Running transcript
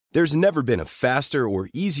There's never been a faster or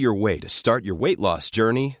easier way to start your weight loss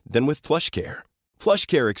journey than with PlushCare.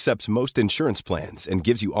 PlushCare accepts most insurance plans and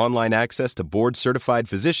gives you online access to board-certified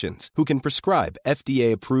physicians who can prescribe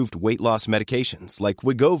FDA-approved weight loss medications like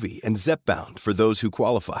Wegovy and Zepbound for those who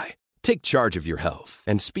qualify. Take charge of your health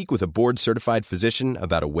and speak with a board-certified physician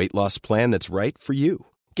about a weight loss plan that's right for you.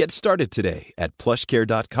 Get started today at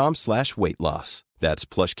plushcare.com/weight-loss. That's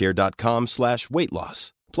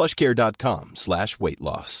plushcare.com/weight-loss.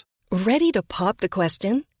 plushcare.com/weight-loss. Ready to pop the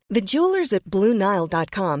question? The jewelers at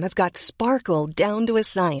BlueNile.com have got sparkle down to a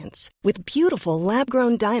science with beautiful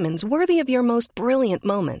lab-grown diamonds worthy of your most brilliant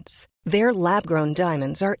moments. Their lab-grown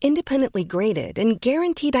diamonds are independently graded and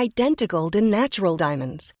guaranteed identical to natural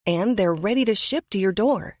diamonds, and they're ready to ship to your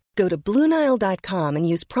door. Go to BlueNile.com and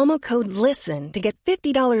use promo code LISTEN to get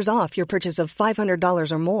 $50 off your purchase of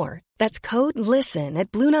 $500 or more. That's code LISTEN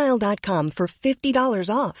at BlueNile.com for $50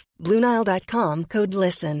 off. BlueNile.com, code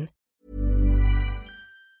LISTEN.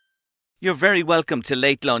 You're very welcome to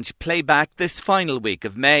Late Lunch Playback this final week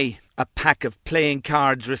of May. A pack of playing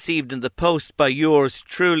cards received in the post by yours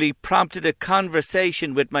truly prompted a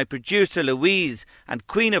conversation with my producer Louise and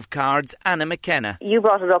Queen of Cards Anna McKenna. You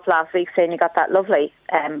brought it up last week saying you got that lovely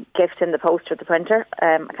gift in the post with the printer.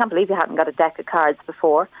 I can't believe you hadn't got a deck of cards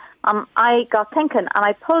before. I got thinking and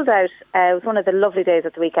I pulled out, it was one of the lovely days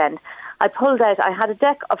at the weekend, I had a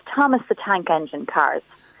deck of Thomas the Tank Engine cards.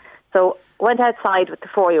 So went outside with the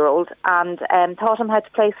 4-year-old and taught him how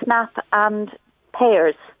to play Snap and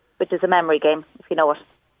Pairs, which is a memory game, if you know it.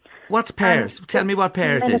 What's Pairs? Tell me what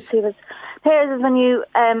Pairs is. Pairs is when you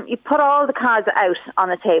put all the cards out on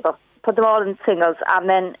the table, put them all in singles, and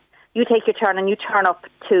then you take your turn and you turn up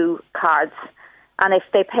 2 cards. And if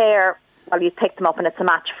they pair, well, you pick them up and it's a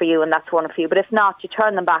match for you and that's one for you. But if not, you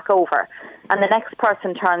turn them back over. And the next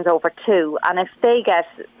person turns over 2. And if they get,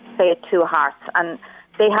 say, 2 hearts, and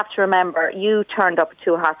they have to remember you turned up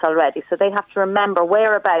 2 hearts already, so they have to remember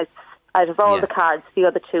whereabouts out of all the cards the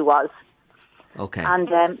other 2 was. Okay. And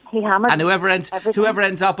he hammered. And whoever ends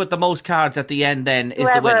up with the most cards at the end then is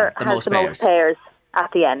the winner. The most pairs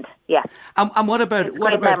at the end. Yeah. And what about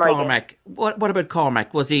Cormac? What about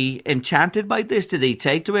Cormac? Was he enchanted by this? Did he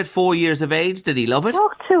take to it? 4 years of age? Did he love it?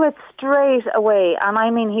 Took to it straight away, and I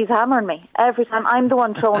mean he's hammering me every time. I'm the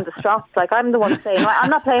one throwing the strops. Like I'm the one saying, I'm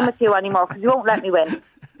not playing with you anymore because you won't let me win.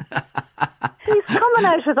 He's coming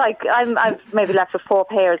out with I've maybe left with 4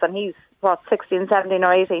 pairs, and he's 16, 17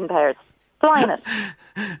 or 18 pairs. Flying it.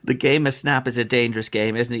 The game of Snap is a dangerous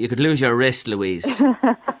game, isn't it? You could lose your wrist, Louise.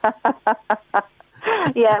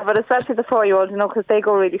 Yeah, but especially the 4-year-olds, because they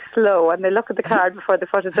go really slow and they look at the card before they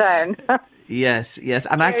put it down. Yes.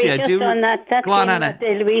 And actually, I do. On that go on, Anna.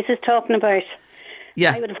 That Louise is talking about.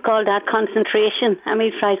 Yeah. I would have called that concentration. And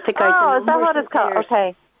we'd try to pick out the numbers. Oh, is that what it's called?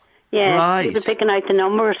 Okay. Yeah, right. We'd be picking out the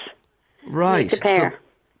numbers. Right. The pair.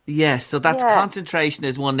 So that's concentration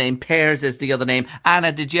is one name, pairs is the other name.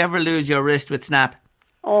 Anna, did you ever lose your wrist with Snap?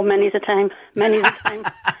 Oh, many's a time. I'm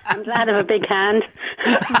glad I have a big hand.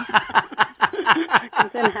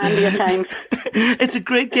 Comes in handy at times. It's a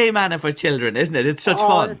great game, Anna, for children, isn't it? It's such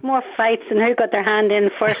fun. There's more fights and who got their hand in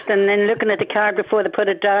first and then looking at the card before they put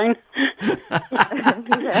it down.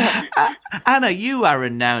 Anna, you are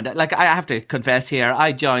renowned. Like, I have to confess here,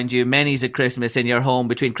 I joined you many's at Christmas in your home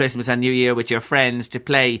between Christmas and New Year with your friends to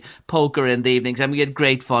play poker in the evenings, and we had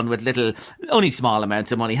great fun with only small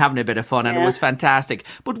amounts of money, having a bit of fun, and it was fantastic.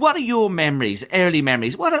 But what are your memories, early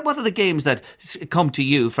memories? What are the games that come to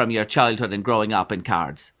you from your childhood and growing up in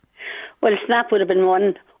cards? Well, Snap would have been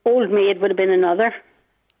one. Old Maid would have been another.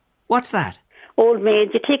 What's that? Old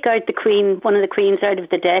Maid, you take out the queen, one of the queens out of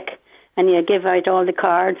the deck, and you give out all the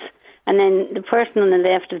cards, and then the person on the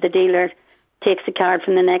left of the dealer takes a card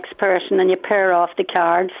from the next person, and you pair off the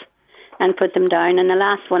cards and put them down, and the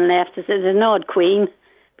last one left is an odd queen,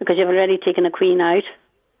 because you've already taken a queen out.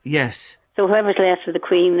 Yes. So whoever's left with the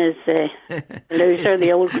queen is the loser,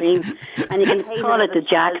 the old queen. And you can call it the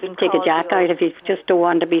jack, take a jack out if you just don't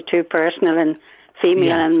want to be too personal and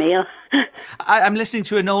female and male. I'm listening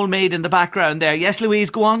to an Old Maid in the background there. Yes, Louise,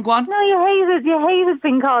 go on. No, you hated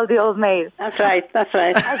being called the Old Maid. That's right.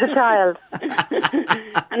 As a child.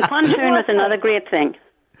 And Pontoon was another great thing.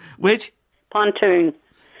 Which? Pontoon.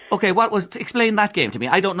 Okay, explain that game to me.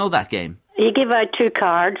 I don't know that game. You give out 2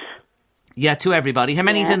 cards. Yeah, to everybody. How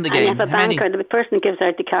many's in the game? And you have a banker. The person who gives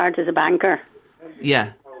out the cards is a banker.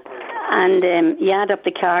 Yeah. And you add up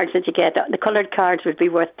the cards that you get. The coloured cards would be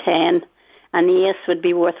worth 10, and the ace would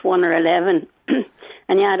be worth 1 or 11.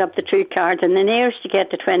 And you add up the 2 cards, and the nearest you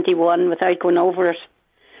get to 21 without going over it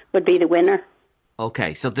would be the winner.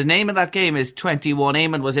 Okay, so the name of that game is 21.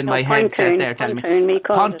 Eamon was in my headset there telling me. Pontoon, we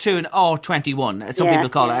call Pontoon or 21. Some people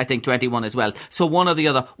call it, I think, 21 as well. So one or the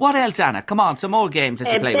other. What else, Anna? Come on, some more games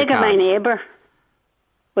that you play with cards. Bigger My Neighbour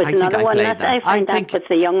was another one. I find that with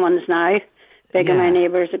the young ones now. Bigger My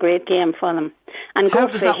Neighbour is a great game for them. And how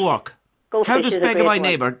does that work? How does Beggar My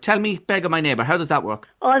Neighbour? Tell me, Beggar My Neighbour. How does that work?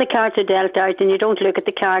 All the cards are dealt out, and you don't look at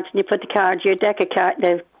the cards, and you put the cards, your deck of cards,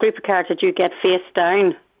 the group of cards that you get face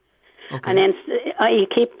down, and then you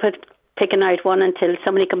keep picking out one until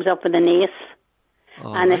somebody comes up with an ace.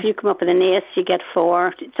 And if you come up with an ace, you get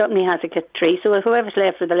 4. Somebody has to get 3. So whoever's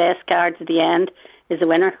left with the last cards at the end is the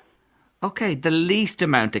winner. Okay, the least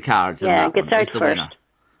amount of cards in that gets one out is the first. winner.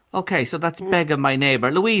 Okay, so that's Beggar My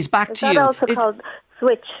Neighbour. Louise, back to you. Is that also called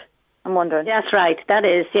Switch? I'm wondering. That's right. That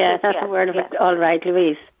is, that's the word of it. All right,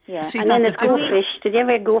 Louise. Yeah. See, and then there's Go Fish. Did you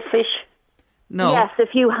ever Go Fish? No. Yes,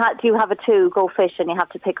 if you have a 2, Go Fish, and you have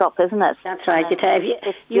to pick up, isn't it? That's right.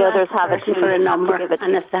 If the others have a 2 for a number,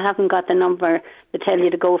 and if they haven't got the number, they tell you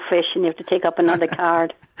to go fish, and you have to take up another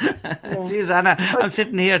card. Jeez, Anna, I'm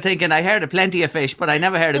sitting here thinking I heard of plenty of fish, but I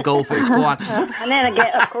never heard of Go Fish. Go on. And then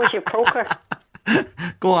again, of course, your poker.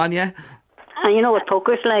 Go on, yeah. And you know what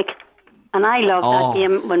poker's like. And I love that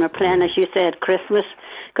game when we're playing, as you said, Christmas.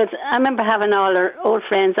 Because I remember having all our old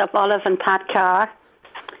friends up, Olive and Pat Carr.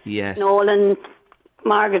 Yes. Nolan,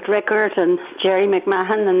 Margaret Rickard and Jerry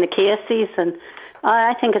McMahon and the Caseys. And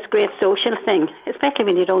I think it's a great social thing, especially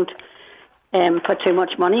when you don't put too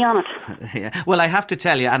much money on it. Yeah. Well, I have to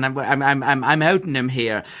tell you, and I'm outing him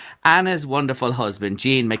here. Anna's wonderful husband,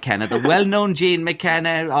 Gene McKenna, the well-known Gene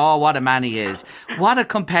McKenna. Oh, what a man he is! What a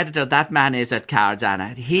competitor that man is at cards,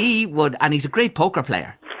 Anna. And he's a great poker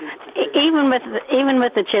player. Even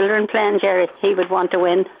with the children playing, Jerry, he would want to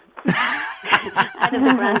win. I'd have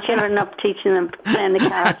the grandchildren up teaching them playing the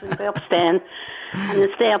cards, and go up staying, and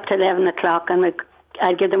they'd stay up till 11 o'clock, and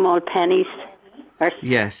I'd give them all pennies or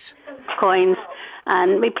coins,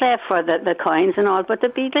 and we play for the coins and all, but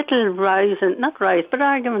there'd be little rows, and not rows, but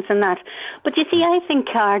arguments and that. But you see, I think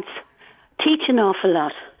cards teach an awful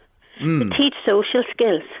lot. They teach social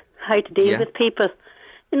skills, how to deal with people.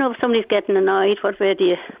 You know, if somebody's getting annoyed, what way do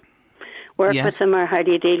you work with them, or how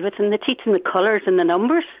do you deal with them? They teach them the colours and the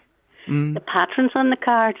numbers, the patterns on the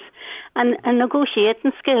cards, and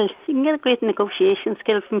negotiating skills. You can get a great negotiation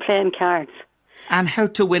skill from playing cards. And how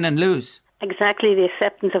to win and lose. Exactly, the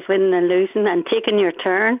acceptance of winning and losing, and taking your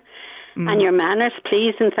turn, and your manners,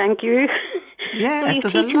 please and thank you. Yeah, so you're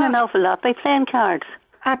teaching an awful lot by playing cards.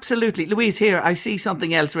 Absolutely. Louise, here, I see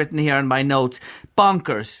something else written here in my notes.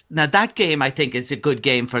 Bonkers. Now, that game, I think, is a good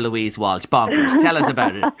game for Louise Walsh. Bonkers. Tell us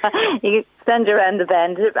about it. You send around the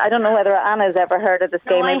bend. I don't know whether Anna's ever heard of this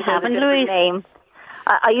game. I haven't, Louise. Name.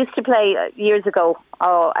 I used to play years ago.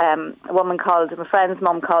 A woman called, my friend's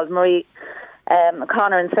mum called Marie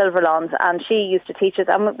Connor in Silverlawns, and she used to teach us.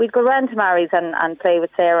 And we'd go round to Mary's and play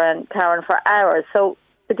with Sarah and Karen for hours. So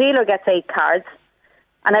the dealer gets 8 cards,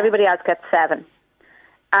 and everybody else gets 7.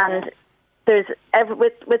 And there's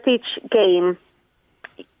with each game,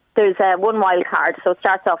 there's one wild card. So it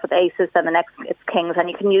starts off with aces, then the next it's kings, and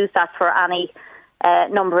you can use that for any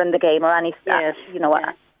number in the game or any stat.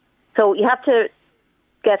 So you have to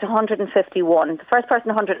get 151. The first person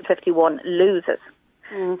 151 loses.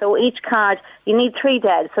 So each card, you need 3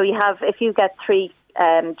 dead. So you have, if you get 3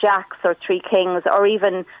 jacks or 3 kings, or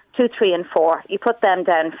even 2, 3, and 4, you put them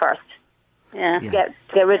down first.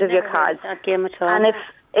 Get rid of your cards. That game at all. And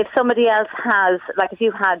if somebody else has, like if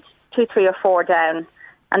you had 2, 3, or 4 down,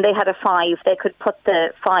 and they had a 5, they could put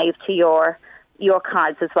the 5 to your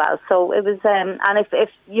cards as well. So it was, and if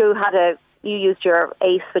you had you used your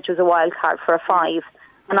ace, which was a wild card, for a 5,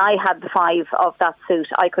 and I had the 5 of that suit,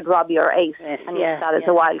 I could rob your ace and use that as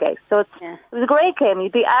a wild ace. So it was a great game.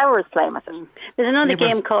 You'd be hours playing with it. There's another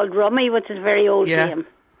game called Rummy, which is a very old game.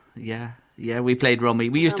 Yeah, we played Rummy.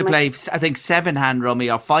 We used to play, I think, 7-hand Rummy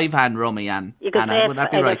or 5-hand Rummy. And you could Anna, would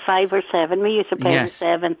that be right? 5 or 7. We used to play with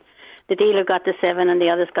 7. The dealer got the 7 and the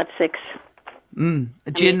others got 6.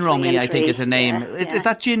 Gin Rummy, I think, is a name. Is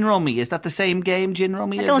that Gin Rummy? Is that the same game, Gin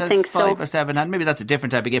Rummy? I don't think 5 or 7 hand? Maybe that's a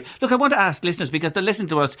different type of game. Look, I want to ask listeners, because they're listening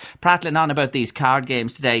to us prattling on about these card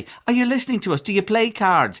games today. Are you listening to us? Do you play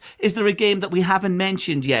cards? Is there a game that we haven't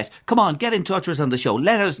mentioned yet? Come on, get in touch with us on the show.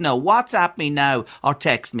 Let us know. WhatsApp me now or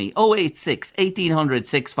text me 086 1800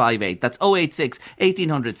 658. That's 086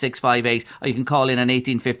 1800 658. Or you can call in on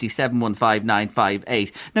 1850 715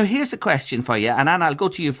 958. Now, here's a question for you, and Anna, I'll go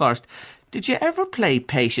to you first. Did you ever play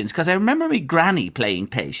Patience? Because I remember my granny playing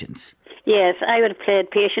Patience. Yes, I would have played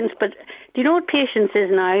Patience, but do you know what Patience is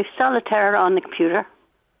now? Solitaire on the computer.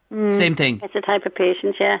 Same thing. It's a type of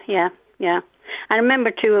Patience, yeah. yeah. I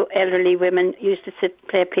remember two elderly women used to sit and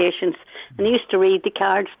play patience, and they used to read the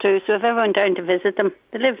cards too. So if everyone down to visit them,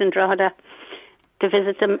 they lived in Drogheda, to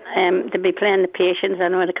visit them, they'd be playing the patience,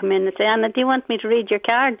 and I would come in and say, Anna, do you want me to read your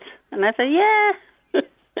cards? And I said, yeah.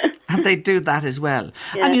 And they do that as well.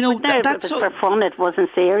 Yeah, and that's for fun. It wasn't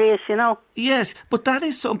serious, Yes, but that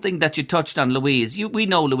is something that you touched on, Louise. We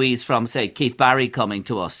know Louise from, say, Keith Barry coming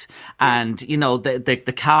to us, and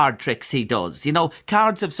the card tricks he does.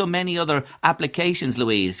 Cards have so many other applications,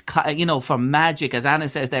 Louise. For magic, as Anna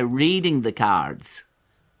says, they're reading the cards.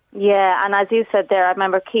 Yeah, and as you said there, I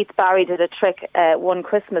remember Keith Barry did a trick one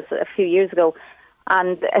Christmas a few years ago,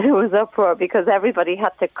 and it was uproar because everybody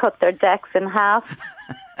had to cut their decks in half.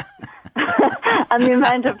 And the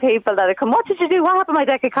amount of people that had come, what did you do? What happened to my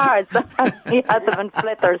deck of cards? He had them in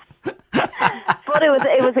splitters. But it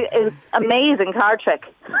was an amazing card trick.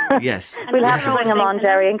 Yes. We'll have to bring him on,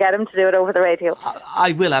 Jerry, and get him to do it over the radio.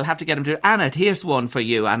 I will. I'll have to get him to do it. Anna, here's one for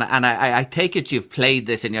you. And I take it you've played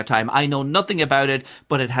this in your time. I know nothing about it,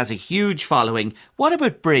 but it has a huge following. What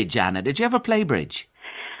about bridge, Anna? Did you ever play bridge?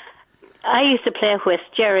 I used to play whist,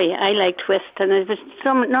 Jerry. I liked whist, and it was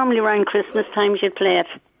normally around Christmas times you'd play it.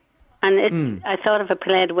 And I thought if I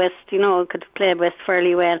played whist, I could play whist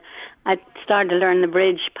fairly well. I started to learn the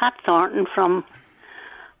bridge. Pat Thornton from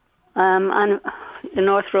on the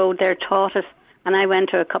North Road there taught us, and I went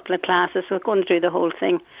to a couple of classes. We were going to do the whole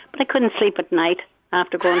thing, but I couldn't sleep at night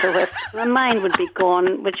after going to whist. My mind would be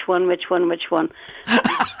going, which one?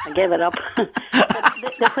 I gave it up. But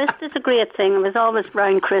the whist is a great thing. It was always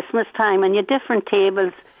around Christmas time, and you had different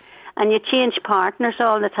tables. And you change partners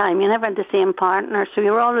all the time. You never had the same partner. So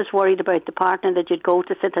you were always worried about the partner that you'd go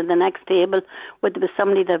to sit at the next table. Would there be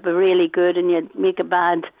somebody that would be really good and you'd make a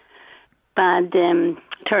bad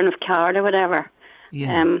turn of card or whatever.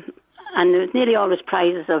 Yeah. And there was nearly always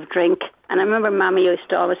prizes of drink. And I remember Mammy used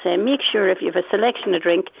to always say, make sure if you have a selection of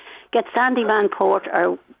drink, get Sandyman Port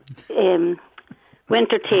or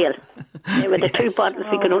Winter Tail. They were the two bottles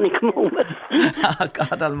we could only come home with. Oh,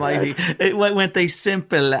 God almighty. Weren't they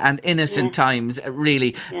simple and innocent times,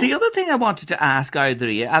 really? Yeah. The other thing I wanted to ask either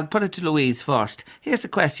of you, I'll put it to Louise first. Here's a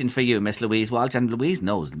question for you, Miss Louise Walsh, and Louise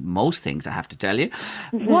knows most things, I have to tell you.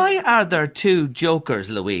 Mm-hmm. Why are there two jokers,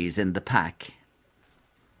 Louise, in the pack?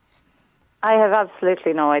 I have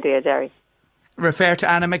absolutely no idea, Jerry. Refer to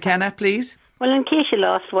Anna McKenna, please. Well, in case you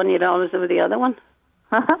lost one, you'd always have the other one.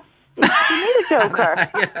 You need a joker.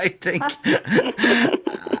 I think.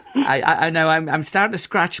 I know I'm starting to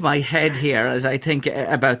scratch my head here as I think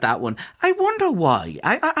about that one. I wonder why.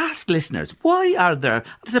 I ask listeners, why are there's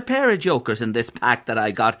a pair of jokers in this pack that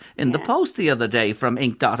I got in the post the other day from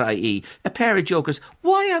ink.ie. A pair of jokers.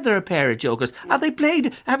 Why are there a pair of jokers? Are they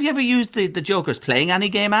played? Have you ever used the jokers playing any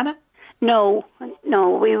game, Anna? No.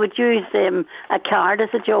 We would use a card as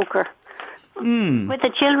a joker. With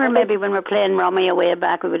the children, maybe when we're playing Rummy a way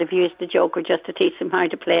back, we would have used the joker just to teach them how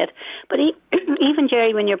to play it. But even,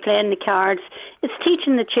 Jerry, when you're playing the cards, it's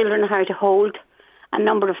teaching the children how to hold a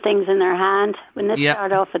number of things in their hand. When they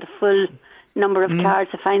start off with a full number of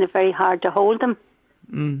cards, I find it very hard to hold them.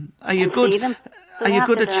 Are you good? So are you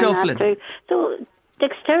good at shuffling? So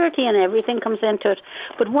dexterity and everything comes into it.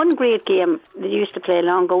 But one great game they used to play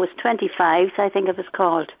long ago was 25s, I think it was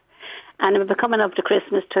called. And it was coming up to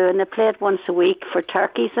Christmas too, and they played once a week for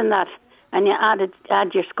turkeys and that. And you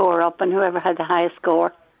add your score up, and whoever had the highest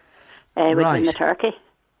score would win the turkey.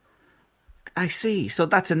 I see. So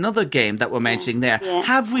that's another game that we're mentioning there. Yeah.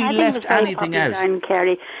 Have we left anything out? Down in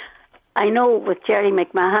Kerry, I know with Jerry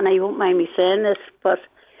McMahon, I won't mind me saying this, but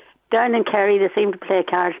down in Kerry they seem to play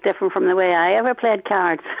cards different from the way I ever played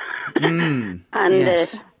cards. And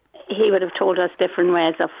yes. He would have told us different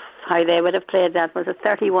ways of how they would have played that. Was it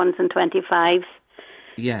 31s and 25s?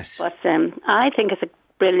 Yes. But I think it's a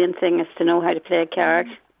brilliant thing is to know how to play cards.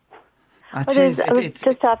 I was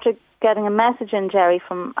just after getting a message in, Jerry,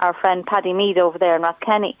 from our friend Paddy Mead over there in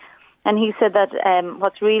Rathkenny, and he said that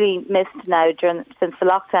what's really missed now since the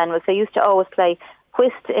lockdown was they used to always play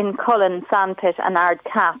whist in Cullen, Sandpit and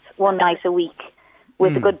Ardcath one night a week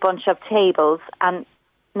with a good bunch of tables. And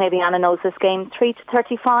maybe Anna knows this game, 3 to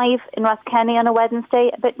 35 in Rathkenny on a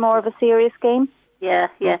Wednesday, a bit more of a serious game. Yeah.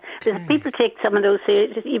 Okay. Because people take some of those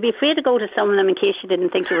serious. You'd be afraid to go to some of them in case you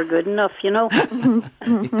didn't think you were good enough, But,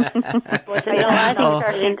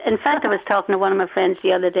 I think in fact, I was talking to one of my friends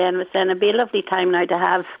the other day and was saying it'd be a lovely time now to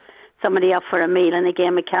have somebody up for a meal and a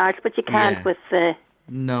game of cards, but you can't with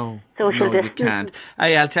no, social distance. You can't.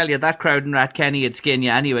 I'll tell you, that crowd in Rathkenny would skin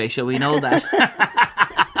you anyway, shall we know that?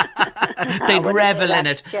 They'd revel in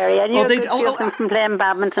it. Jerry, and you're good from playing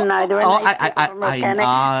badminton now. They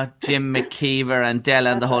were Jim McKeever and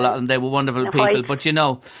Della and the whole lot, and they were wonderful people. White. But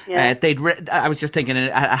I was just thinking,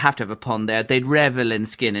 I have to have a pun there. They'd revel in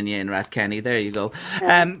skinning you in Rathkenny. There you go.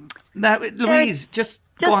 Now, Louise, just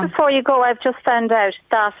go on. Before you go, I've just found out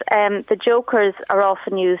that the jokers are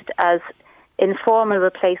often used as informal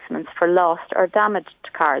replacements for lost or damaged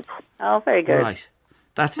cards. Oh, very good. Right.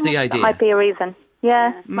 That's the idea. That might be a reason.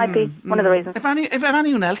 Yeah, might be one of the reasons. If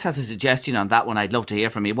anyone else has a suggestion on that one, I'd love to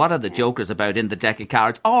hear from you. What are the jokers about in the deck of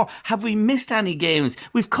cards? Or have we missed any games?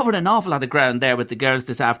 We've covered an awful lot of ground there with the girls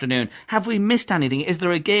this afternoon. Have we missed anything? Is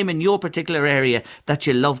there a game in your particular area that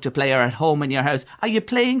you love to play, or at home in your house? Are you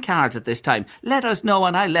playing cards at this time? Let us know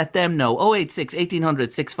and I'll let them know. 086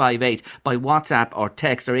 1800 658 by WhatsApp or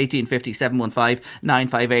text, or 1850 715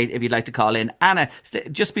 958 if you'd like to call in. Anna,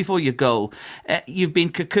 just before you go, you've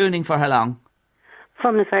been cocooning for how long?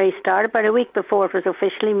 From the very start, about a week before it was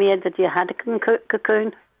officially made that you had a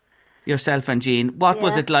cocoon. Yourself and Jean. What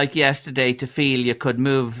was it like yesterday to feel you could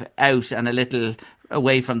move out and a little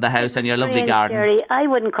away from the house and your lovely garden? Scary. I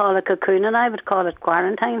wouldn't call it cocoon, and I would call it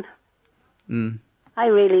quarantine. I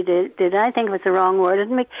really did. I think it was the wrong word. It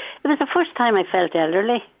was the first time I felt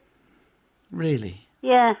elderly. Really?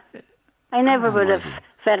 Yeah. I never would have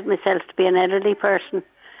felt myself to be an elderly person.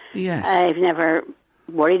 Yes. I've never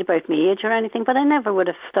worried about my age or anything, but I never would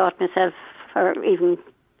have thought myself or even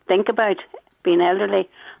think about being elderly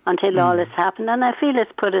until all this happened. And I feel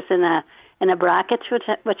it's put us in a bracket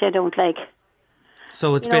which I don't like.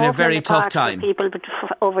 So it's been a very tough time. People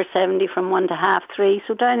over 70 from 1 to half 3.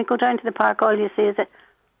 So go down to the park, all you see is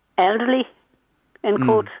elderly, in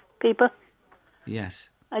quote, people. Yes.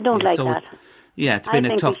 I don't like that. It's been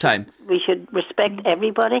a tough time. We should respect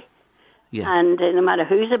everybody. Yeah. And no matter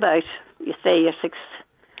who's about, you say you're 6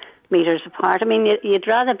 metres apart. I mean, you'd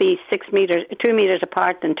rather be 2 metres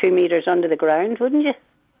apart than 2 metres under the ground, wouldn't you?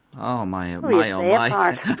 Oh my.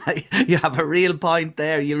 You have a real point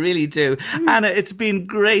there. You really do. Anna, it's been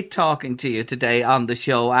great talking to you today on the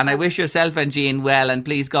show, and I wish yourself and Jean well, and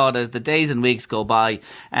please God, as the days and weeks go by,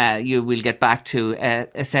 you will get back to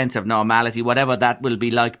a sense of normality, whatever that will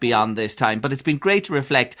be like beyond this time. But it's been great to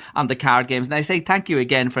reflect on the card games, and I say thank you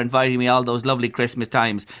again for inviting me all those lovely Christmas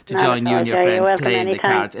times to join you and your friends playing the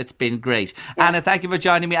cards. It's been great. Yeah. Anna, thank you for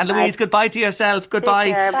joining me. And Louise, goodbye to yourself.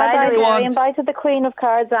 Goodbye. Bye. Go on. Bye to the Queen of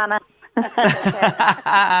Cards, Anna.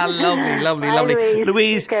 lovely.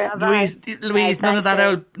 Louise, none of that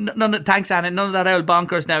old. Thanks, Anna. None of that old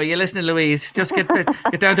bonkers. Now, are you listening, Louise? Just get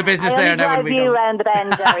down to business there now. When we go round the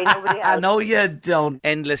bend, Jerry. Nobody else. I know you don't.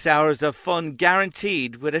 Endless hours of fun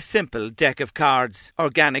guaranteed with a simple deck of cards.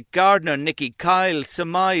 Organic gardener Nikki Kyle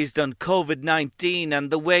surmised on COVID-19 and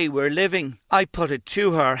the way we're living. I put it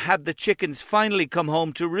to her: had the chickens finally come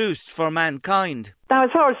home to roost for mankind? Now,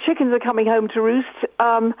 as far as chickens are coming home to roost,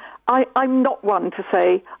 I'm not one to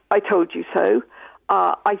say, I told you so.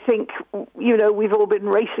 I think, we've all been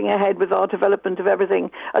racing ahead with our development of everything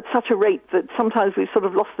at such a rate that sometimes we've sort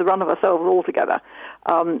of lost the run of ourselves altogether.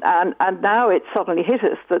 And now it's suddenly hit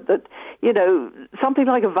us that something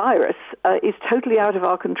like a virus is totally out of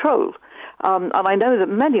our control. And I know that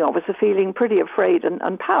many of us are feeling pretty afraid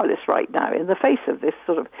and powerless right now in the face of this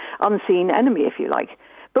sort of unseen enemy, if you like.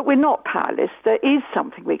 But we're not powerless. There is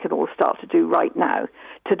something we can all start to do right now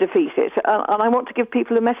to defeat it. And I want to give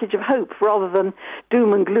people a message of hope rather than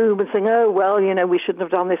doom and gloom and saying, we shouldn't have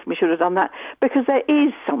done this, we should have done that. Because there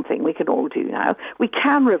is something we can all do now. We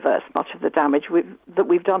can reverse much of the damage that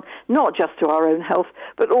we've done, not just to our own health,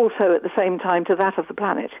 but also at the same time to that of the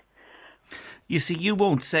planet. You see, you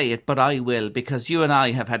won't say it, but I will, because you and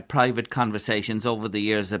I have had private conversations over the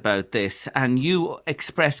years about this, and you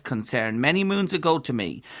expressed concern many moons ago to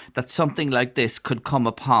me that something like this could come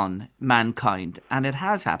upon mankind, and it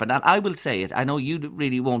has happened. And I will say it. I know you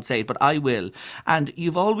really won't say it, but I will. And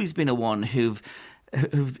you've always been a one who's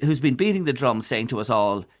been beating the drum, saying to us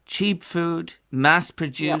all, cheap food,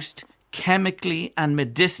 mass-produced, chemically and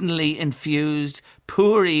medicinally infused,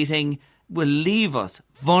 poor eating will leave us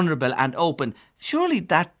vulnerable and open. Surely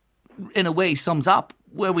that, in a way, sums up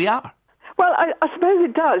where we are. Well, I suppose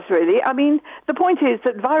it does, really. I mean, the point is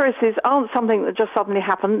that viruses aren't something that just suddenly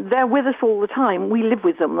happen. They're with us all the time. We live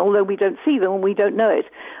with them, although we don't see them and we don't know it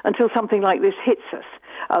until something like this hits us.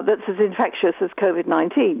 That's as infectious as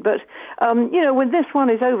COVID-19. But, when this one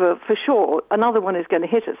is over, for sure, another one is going to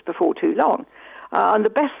hit us before too long. And the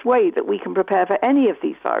best way that we can prepare for any of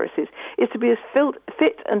these viruses is to be as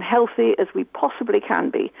fit and healthy as we possibly can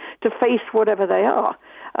be to face whatever they are.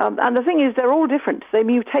 And the thing is, they're all different. They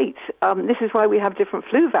mutate. This is why we have different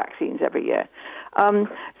flu vaccines every year. And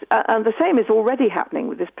the same is already happening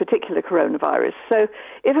with this particular coronavirus. So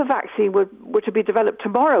if a vaccine were to be developed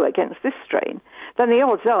tomorrow against this strain, then the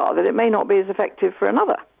odds are that it may not be as effective for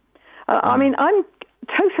another. I mean, I'm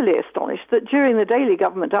totally astonished that during the daily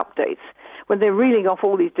government updates, when they're reeling off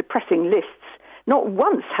all these depressing lists, not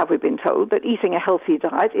once have we been told that eating a healthy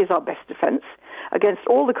diet is our best defense against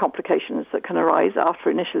all the complications that can arise after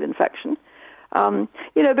initial infection.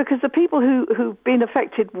 Because the people who've been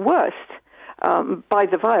affected worst by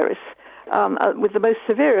the virus, with the most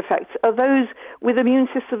severe effects, are those with immune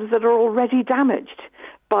systems that are already damaged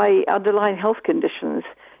by underlying health conditions,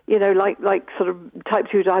 like sort of type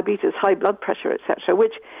 2 diabetes, high blood pressure, etc.,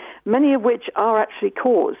 many of which are actually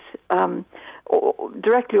caused or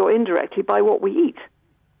directly or indirectly by what we eat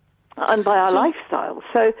and by our lifestyle.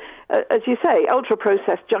 So, as you say,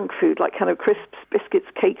 ultra-processed junk food like kind of crisps, biscuits,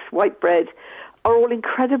 cakes, white bread are all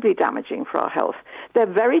incredibly damaging for our health. They're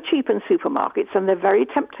very cheap in supermarkets and they're very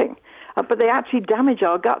tempting, but they actually damage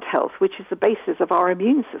our gut health, which is the basis of our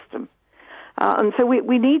immune system. And so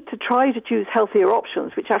we need to try to choose healthier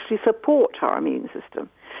options which actually support our immune system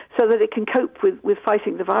so that it can cope with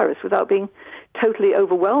fighting the virus without being totally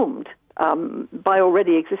overwhelmed by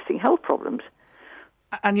already existing health problems.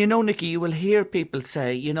 And Nikki, you will hear people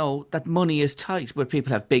say, that money is tight, where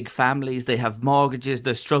people have big families, they have mortgages,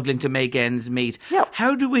 they're struggling to make ends meet. Yep.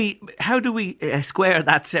 How do we square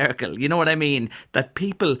that circle? You know what I mean? That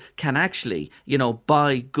people can actually,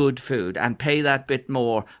 buy good food and pay that bit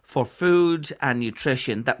more for food and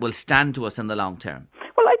nutrition that will stand to us in the long term.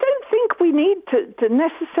 Well, I don't think we need to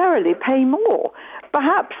necessarily pay more.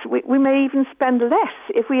 Perhaps we may even spend less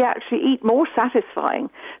if we actually eat more satisfying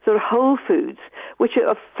sort of whole foods, which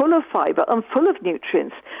are full of fibre and full of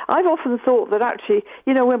nutrients. I've often thought that actually,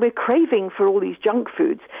 when we're craving for all these junk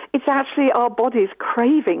foods, it's actually our body's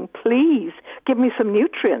craving, please, give me some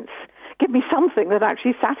nutrients. Give me something that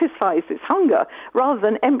actually satisfies this hunger rather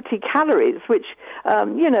than empty calories, which,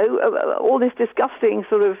 all this disgusting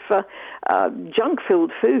sort of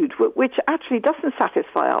junk-filled food, which actually doesn't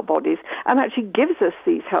satisfy our bodies and actually gives us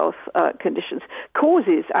these health conditions,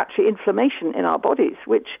 causes actually inflammation in our bodies,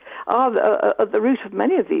 which are at the root of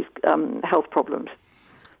many of these health problems.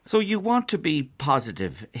 So you want to be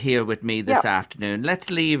positive here with me this afternoon. Let's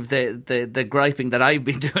leave the griping that I've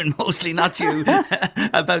been doing, mostly not you,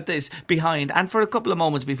 about this behind. And for a couple of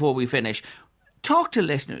moments before we finish, talk to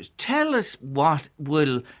listeners. Tell us what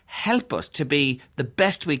will help us to be the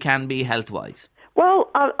best we can be health-wise. Well,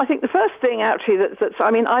 I think the first thing actually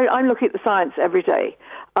I'm looking at the science every day.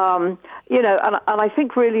 And I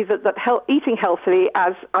think really that eating healthily,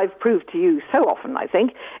 as I've proved to you so often, I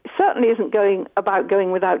think, certainly isn't going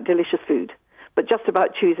without delicious food, but just about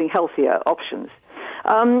choosing healthier options.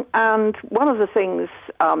 And one of the things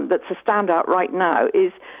that's a standout right now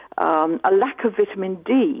is a lack of vitamin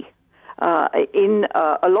D in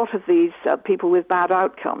a lot of these people with bad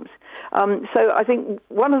outcomes. So I think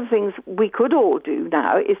one of the things we could all do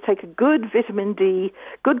now is take a good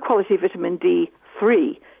quality vitamin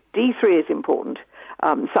D3. D3 is important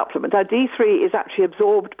supplement. Now, D3 is actually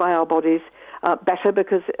absorbed by our bodies better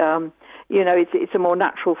because, it's a more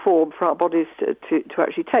natural form for our bodies to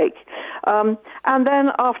actually take. And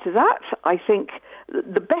then after that, I think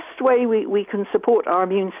the best way we can support our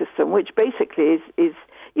immune system, which basically is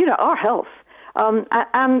our health,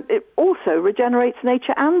 and it also regenerates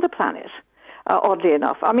nature and the planet. Oddly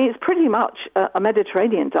enough, it's pretty much a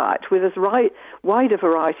Mediterranean diet with as wide a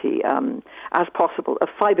variety as possible of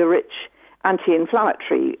fibre-rich,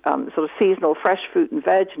 anti-inflammatory, sort of seasonal fresh fruit and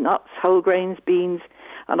veg, nuts, whole grains, beans,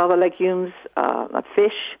 and other legumes,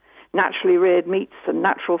 fish, naturally reared meats, and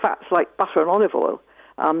natural fats like butter and olive oil,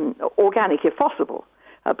 organic if possible,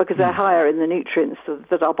 because they're higher in the nutrients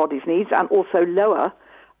that our bodies need, and also lower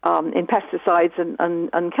in pesticides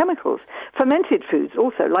and chemicals. Fermented foods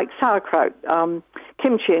also, like sauerkraut,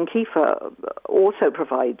 kimchi and kefir, also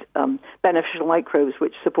provide beneficial microbes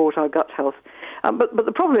which support our gut health. But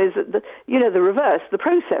the problem is that the reverse, the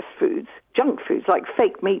processed foods, junk foods like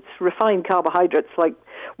fake meats, refined carbohydrates like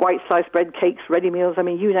white sliced bread, cakes, ready meals,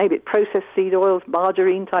 you name it, processed seed oils,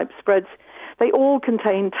 margarine type spreads, they all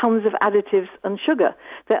contain tons of additives and sugar.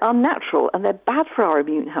 They're unnatural and they're bad for our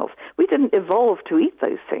immune health. We didn't evolve to eat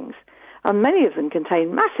those things. And many of them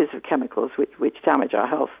contain masses of chemicals which damage our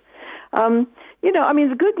health.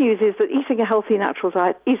 The good news is that eating a healthy natural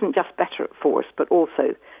diet isn't just better for us, but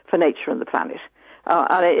also for nature and the planet.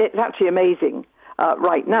 And it's actually amazing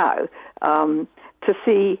right now to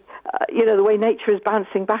see, the way nature is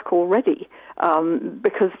bouncing back already,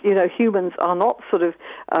 because, humans are not sort of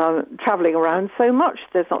travelling around so much.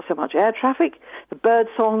 There's not so much air traffic. The bird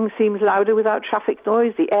song seems louder without traffic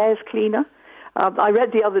noise. The air's cleaner. I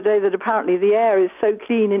read the other day that apparently the air is so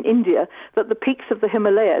clean in India that the peaks of the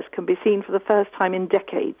Himalayas can be seen for the first time in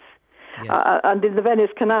decades. Yes. And in the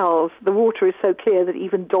Venice canals, the water is so clear that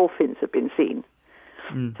even dolphins have been seen.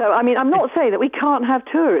 So, I'm not saying that we can't have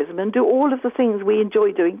tourism and do all of the things we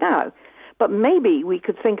enjoy doing now, but maybe we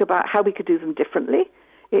could think about how we could do them differently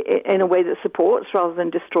in a way that supports rather than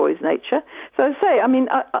destroys nature. So I say,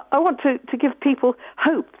 I want to give people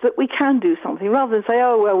hope that we can do something rather than say,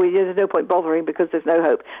 there's no point bothering because there's no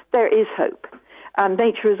hope. There is hope. And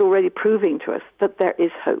nature is already proving to us that there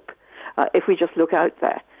is hope if we just look out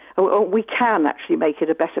there. We can actually make it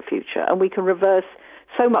a better future, and we can reverse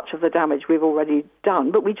so much of the damage we've already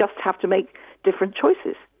done, but we just have to make different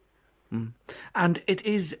choices. And it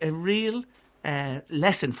is a real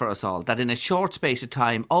lesson for us all that in a short space of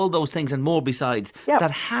time, all those things and more besides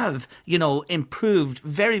that have, improved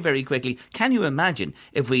very, very quickly. Can you imagine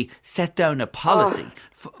if we set down a policy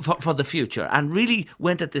for the future and really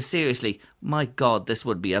went at this seriously? My God, this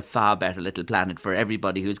would be a far better little planet for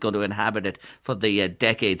everybody who's going to inhabit it for the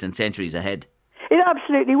decades and centuries ahead. It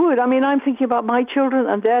absolutely would. I'm thinking about my children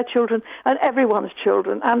and their children and everyone's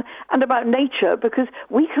children and about nature, because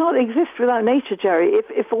we can't exist without nature, Jerry.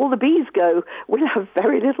 If all the bees go, we'll have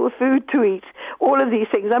very little food to eat. All of these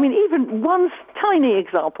things. Even one tiny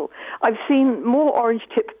example. I've seen more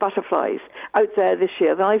orange-tipped butterflies out there this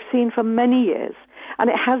year than I've seen for many years. And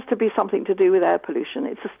it has to be something to do with air pollution.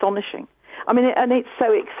 It's astonishing. And it's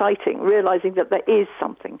so exciting, realising that there is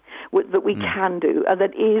something that we can do and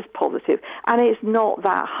that is positive. And it's not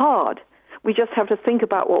that hard. We just have to think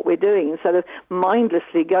about what we're doing instead of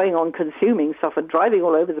mindlessly going on consuming stuff and driving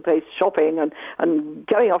all over the place, shopping and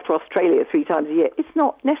going off to Australia 3 times a year. It's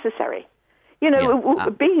not necessary.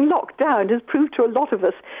 Being locked down has proved to a lot of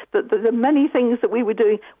us that the many things that we were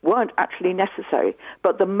doing weren't actually necessary.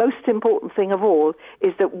 But the most important thing of all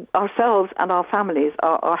is that ourselves and our families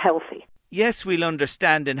are healthy. Yes, we'll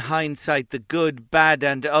understand in hindsight the good, bad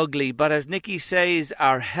and ugly, but as Nicky says,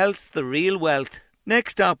 our health's the real wealth.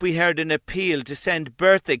 Next up, we heard an appeal to send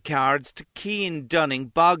birthday cards to Cian Dunning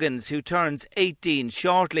Boggins, who turns 18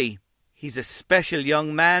 shortly. He's a special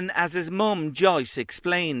young man, as his mum Joyce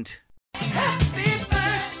explained. Happy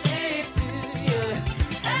birthday to you.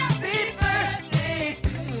 Happy birthday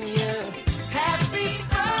to you. Happy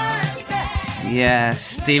birthday. Yes,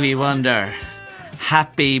 Stevie Wonder.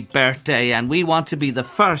 Happy birthday, and we want to be the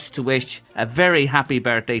first to wish a very happy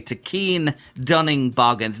birthday to Cian Dunning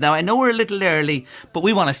Boggins. Now, I know we're a little early, but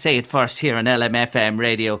we want to say it first here on LMFM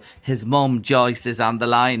Radio. His mum Joyce is on the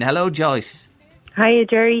line. Hello, Joyce. Hiya,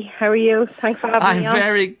 Jerry. How are you? Thanks for having me on. I'm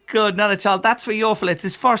very good, not at all. That's for your fault. It's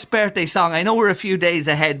his first birthday song. I know we're a few days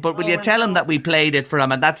ahead, but will you tell him that we played it for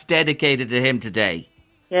him, and that's dedicated to him today?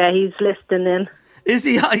 Yeah, he's listening in. Is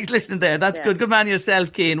he? Oh, he's listening there. That's good. Good man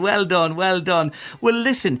yourself, Cian. Well done, well done. Well,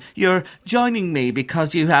 listen, you're joining me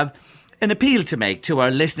because you have an appeal to make to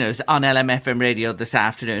our listeners on LMFM Radio this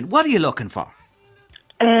afternoon. What are you looking for?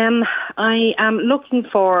 I am looking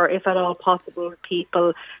for, if at all possible,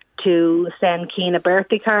 people to send Cian a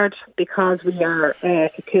birthday card, because we are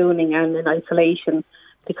cocooning and in isolation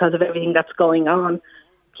because of everything that's going on.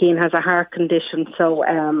 Cian has a heart condition, so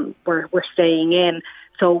we're staying in.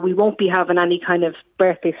 So we won't be having any kind of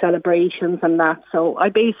birthday celebrations and that. So I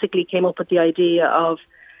basically came up with the idea of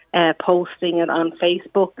posting it on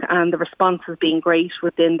Facebook, and the response has been great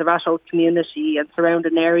within the Ratho community and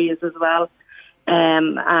surrounding areas as well.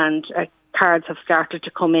 And cards have started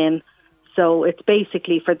to come in. So it's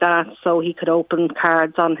basically for that, so he could open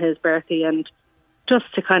cards on his birthday and just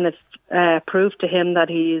to kind of prove to him that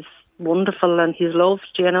he's wonderful and he's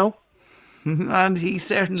loved, And he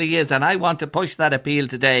certainly is, and I want to push that appeal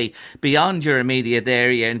today beyond your immediate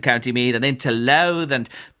area in County Meath and into Louth and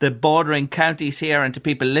the bordering counties here, and to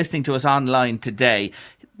people listening to us online today.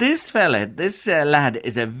 This lad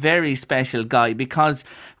is a very special guy, because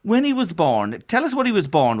when he was born, tell us what he was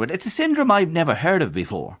born with. It's a syndrome I've never heard of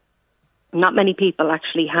before. Not many people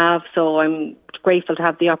actually have, so I'm grateful to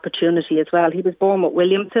have the opportunity as well. He was born with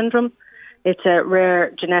Williams syndrome. It's a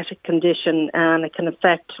rare genetic condition, and it can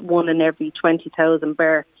affect 1 in every 20,000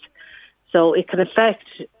 births. So it can affect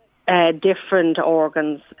different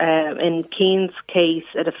organs. In Cian's case,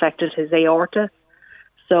 it affected his aorta.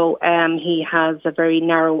 So he has a very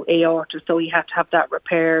narrow aorta, so he had to have that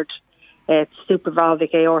repaired. It's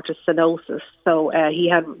supravalvic aortic stenosis. So he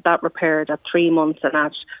had that repaired at 3 months and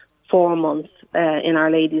at 4 months in Our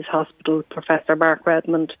Lady's Hospital, Professor Mark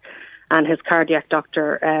Redmond. and his cardiac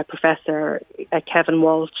doctor, Professor Kevin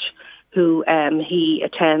Walsh, who he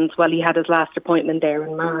attends. Well, he had his last appointment there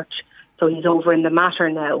in March, so he's over in the Mater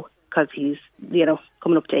now because he's,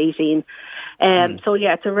 coming up to 18. So,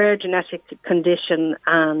 yeah, it's a rare genetic condition,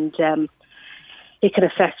 and it can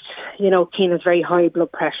affect, Cian has very high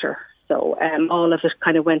blood pressure. So all of it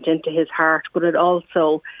kind of went into his heart, but it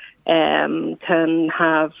also can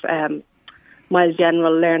have mild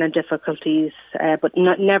general learning difficulties, but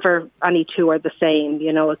never any two are the same.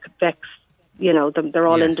 It affects, they're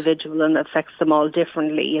all individual and affects them all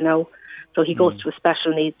differently, So he goes to a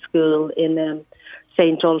special needs school in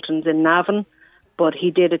St. Ultan's in Navan, but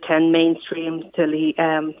he did attend mainstream till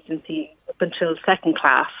up until second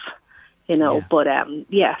class, But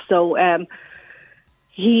so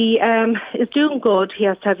he is doing good. He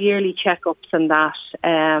has to have yearly checkups and that,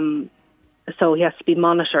 so he has to be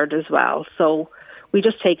monitored as well. So we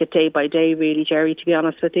just take it day by day, really, Jerry. To be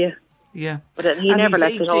honest with you, But he never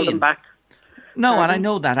lets it hold him back. No, and I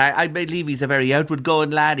know that. I believe he's a very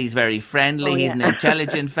outward-going lad. He's very friendly. He's an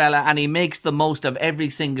intelligent fella, and he makes the most of every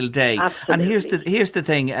single day. Absolutely. And here's the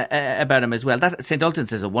thing about him as well. That St.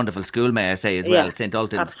 Ultan's is a wonderful school, may I say, as well. St.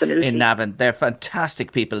 Ultan's in Navan. They're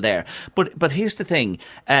fantastic people there. But here's the thing.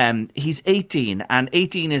 He's 18, and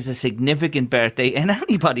 18 is a significant birthday in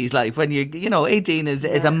anybody's life. When 18 is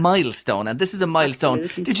a milestone, and this is a milestone.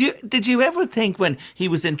 Absolutely. Did you ever think when he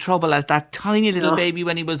was in trouble as that tiny little baby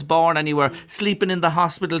when he was born, and you were sleeping in the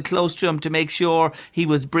hospital close to him to make sure he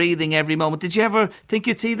was breathing every moment, did you ever think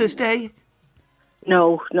you'd see this day?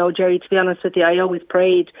 No, Jerry, to be honest with you, I always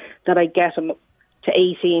prayed that I'd get him to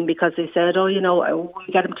 18, because they said, when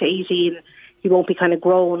we get him to 18, he won't be kind of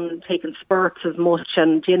growing, taking spurts as much,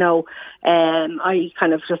 and, I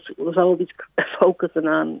kind of just was always focusing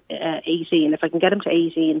on 18, if I can get him to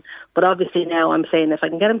 18, but obviously now I'm saying if I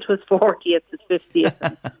can get him to his 40th, his 50th,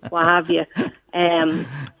 and what have you.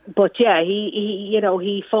 But yeah,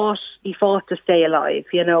 he fought to stay alive,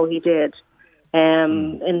 he did.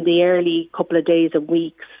 In the early couple of days and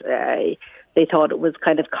weeks, they thought it was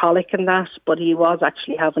kind of colic and that, but he was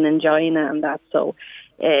actually having angina and that, so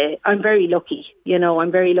I'm very lucky,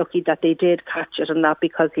 I'm very lucky that they did catch it and that,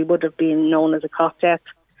 because he would have been known as a cot death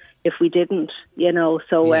if we didn't,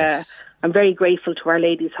 so I'm very grateful to Our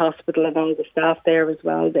Lady's Hospital and all the staff there as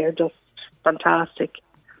well. They're just fantastic.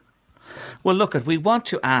 Well, look, we want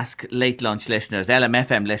to ask Late Lunch listeners,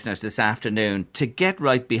 LMFM listeners this afternoon, to get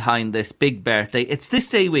right behind this big birthday. It's this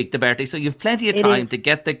day week, the birthday, so you've plenty of time to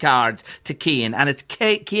get the cards to Cian, and it's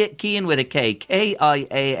Cian with a K,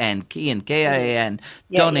 K-I-A-N, Cian, K-I-A-N,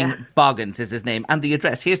 Dunning Boggins is his name. And the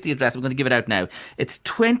address, here's the address, I'm going to give it out now. It's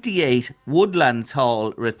 28 Woodlands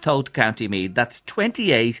Hall, Ratoath, County Meath. That's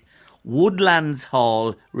 28 Woodlands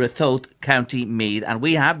Hall, Ratoath, County Meath, and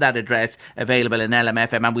we have that address available in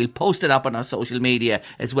LMFM, and we'll post it up on our social media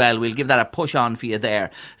as well. We'll give that a push on for you there,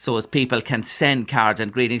 so as people can send cards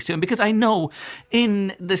and greetings to him, because I know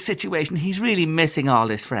in the situation he's really missing all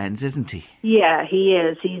his friends, isn't he? Yeah, he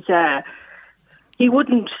is. He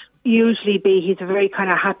wouldn't usually be. He's a very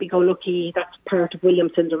kind of happy-go-lucky. That's part of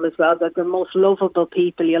Williams syndrome as well. They're the most lovable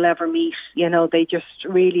people you'll ever meet. They just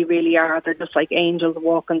really, really are. They're just like angels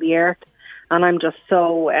walking the earth. And I'm just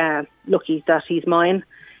so lucky that he's mine,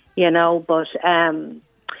 But,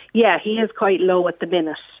 he is quite low at the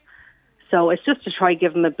minute. So it's just to try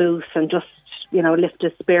give him a boost and just, lift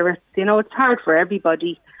his spirits. It's hard for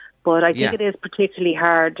everybody. But I think it is particularly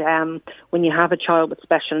hard when you have a child with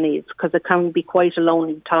special needs, because it can be quite a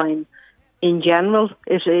lonely time in general.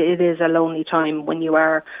 It is a lonely time when you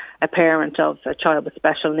are a parent of a child with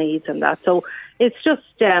special needs and that. So it's just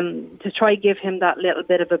to try give him that little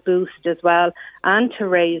bit of a boost as well, and to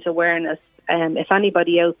raise awareness. If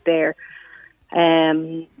anybody out there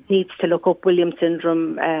needs to look up Williams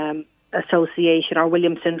Syndrome Association or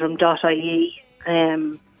williamsyndrome.ie,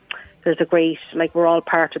 there's a great, we're all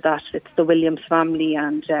part of that. It's the Williams family,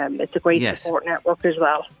 and it's a great support network as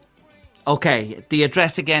well. Okay, the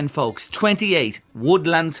address again, folks, 28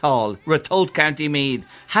 Woodlands Hall, Ratoath, County Meath.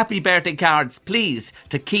 Happy birthday cards, please,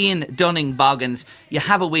 to Cian Dunning Boggins. You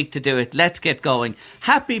have a week to do it. Let's get going.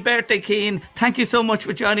 Happy birthday, Cian. Thank you so much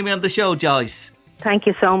for joining me on the show, Joyce. Thank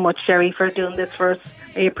you so much, Jerry, for doing this for us.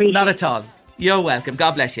 I appreciate it. Not at all. You're welcome.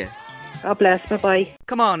 God bless you. God bless. Bye-bye.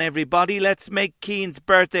 Come on, everybody. Let's make Cian's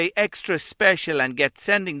birthday extra special and get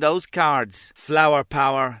sending those cards. Flower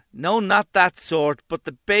power. No, not that sort, but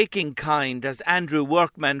the baking kind, as Andrew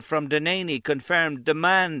Workman from Dunaney confirmed.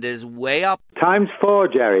 Demand is way up.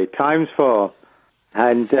 ×4, Jerry. ×4.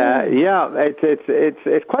 And,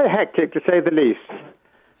 it's quite hectic, to say the least.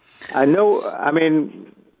 I know, I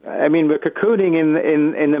mean, we're cocooning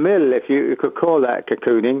in the mill, if you could call that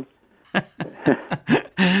cocooning.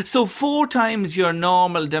 So 4 times your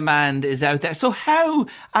normal demand is out there. So how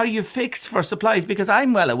are you fixed for supplies? Because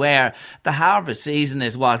I'm well aware the harvest season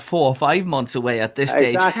is, 4 or 5 months away at this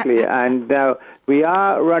stage. Exactly, and now we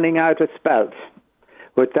are running out of spelt.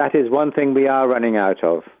 But that is one thing we are running out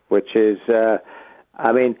of, which is, and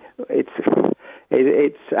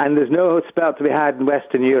there's no spelt to be had in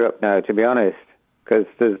Western Europe now, to be honest, because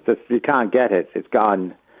you can't get it; it's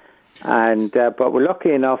gone. And but we're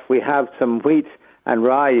lucky enough; we have some wheat and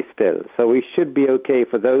rye still, so we should be okay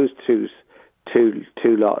for those two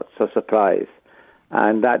lots of supplies.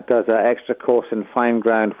 And that does our extra coarse and fine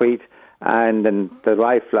ground wheat and the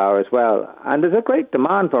rye flour as well. And there's a great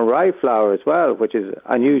demand for rye flour as well, which is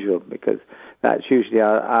unusual because that's usually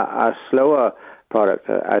our slower product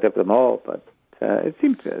out of them all. But it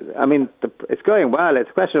seems it's going well.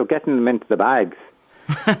 It's a question of getting them into the bags.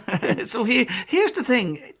 So here's the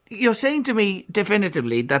thing. You're saying to me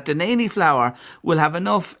definitively that the Naney flour will have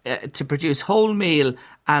enough to produce wholemeal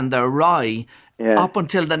and the rye up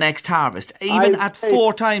until the next harvest, even at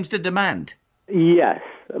 4 times the demand? Yes,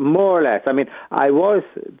 more or less. I mean, I was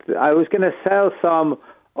going to sell some,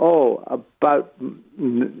 about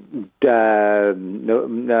the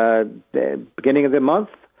beginning of the month,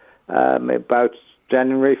 about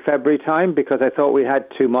January, February time, because I thought we had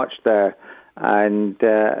too much there. And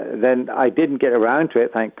then I didn't get around to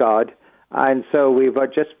it, thank God. And so we've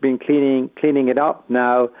just been cleaning it up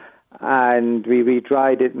now, and we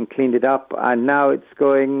re-dried it and cleaned it up, and now it's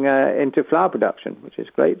going into flour production, which is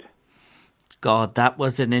great. God, that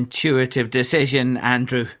was an intuitive decision,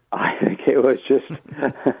 Andrew. I think it was just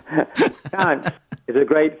chance. It's a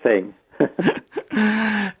great thing.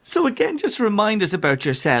 So again, just remind us about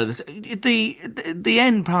yourselves. The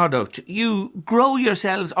end product, you grow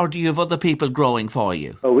yourselves, or do you have other people growing for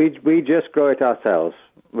you? Oh, we just grow it ourselves,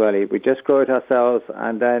 really. We just grow it ourselves,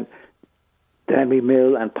 and then we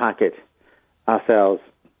mill and pack it ourselves.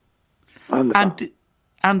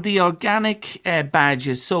 And the organic badge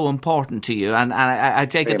is so important to you, and I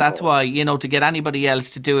take it that's why, to get anybody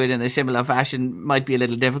else to do it in a similar fashion might be a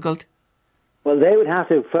little difficult. Well, they would have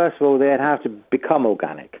to, first of all, they'd have to become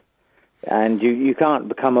organic. And you can't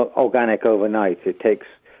become organic overnight. It takes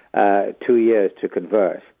 2 years to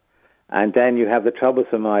convert. And then you have the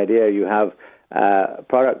troublesome idea. You have a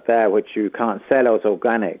product there which you can't sell as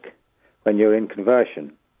organic when you're in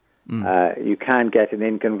conversion. You can get an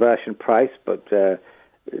in-conversion price, but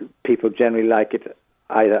people generally like it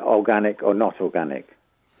either organic or not organic.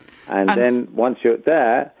 And then once you're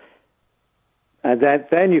there, and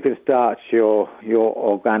then you can start your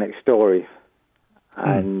organic story.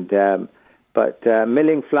 And but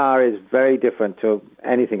milling flour is very different to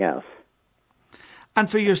anything else. And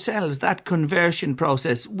for yourselves, that conversion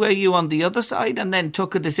process, were you on the other side and then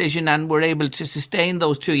took a decision and were able to sustain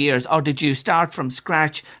those 2 years, or did you start from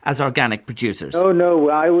scratch as organic producers? Oh, no,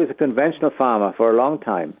 I was a conventional farmer for a long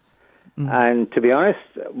time. And to be honest,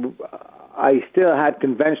 I still had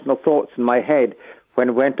conventional thoughts in my head when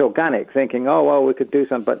it went organic, thinking, we could do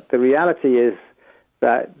something. But the reality is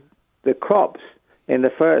that the crops in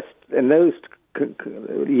those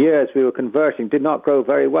years we were converting did not grow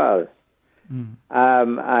very well.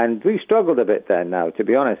 And we struggled a bit then now, to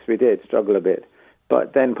be honest, we did struggle a bit.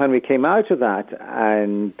 But then when we came out of that,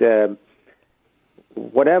 and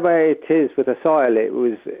whatever it is with the soil,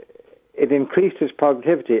 it increased its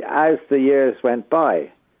productivity as the years went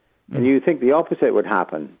by. And you think the opposite would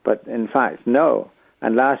happen, but in fact, no.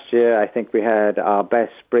 And last year, I think we had our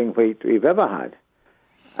best spring wheat we've ever had.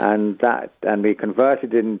 And we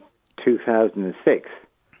converted in 2006.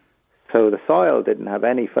 So the soil didn't have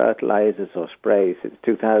any fertilizers or sprays since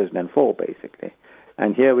 2004, basically.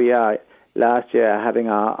 And here we are last year having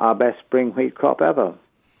our best spring wheat crop ever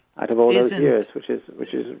out of all those years, which is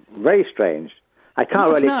very strange. I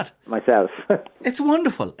can't myself. It's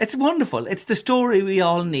wonderful. It's wonderful. It's the story we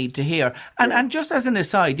all need to hear. And just as an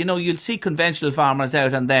aside, you'll see conventional farmers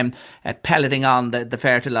out and them pelleting on the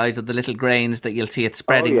fertiliser, the little grains that you'll see it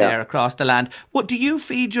spreading there across the land. What do you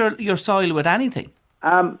feed your soil with anything?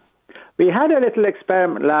 We had a little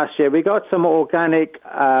experiment last year. We got some organic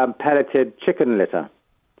pelleted chicken litter,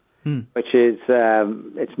 which is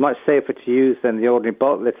it's much safer to use than the ordinary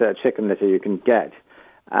bulk litter, chicken litter you can get.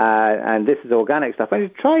 And this is organic stuff. I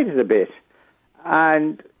tried it a bit,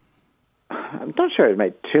 and I'm not sure it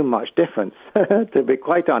made too much difference, to be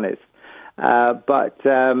quite honest. But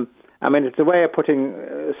it's a way of putting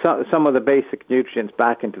some of the basic nutrients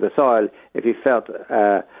back into the soil if you felt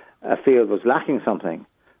a field was lacking something.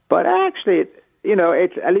 But actually,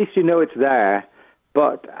 it's at least it's there.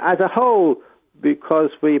 But as a whole,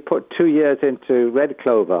 because we put 2 years into red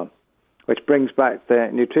clover, which brings back the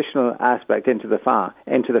nutritional aspect into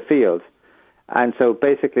the field. And so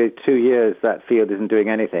basically 2 years that field isn't doing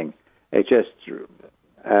anything. It's just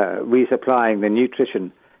resupplying the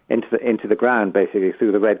nutrition into the ground, basically,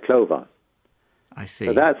 through the red clover. I see.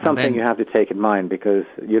 So that's something you have to take in mind, because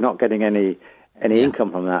you're not getting any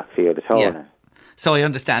income from that field at all. Yeah. So I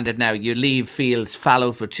understand it now. You leave fields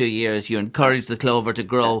fallow for 2 years, you encourage the clover to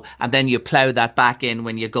grow, and then you plough that back in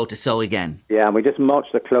when you go to sow again. Yeah, and we just mulch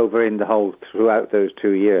the clover in throughout those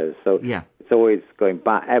 2 years. So it's always going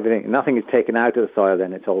back. Nothing is taken out of the soil,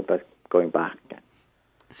 then it's all going back again.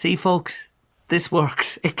 See, folks, this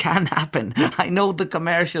works. It can happen. I know the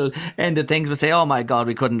commercial end of things would say, "Oh my God,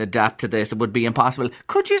 we couldn't adapt to this. It would be impossible."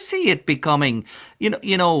 Could you see it becoming,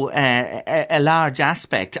 a large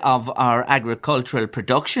aspect of our agricultural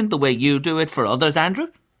production, the way you do it for others, Andrew?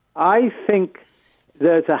 I think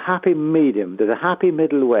there's a happy medium. There's a happy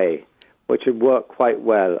middle way, which would work quite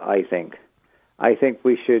well, I think. I think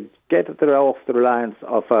we should get off the reliance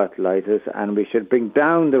of fertilizers, and we should bring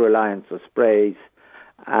down the reliance of sprays.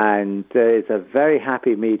 And there's a very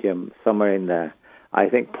happy medium somewhere in there. I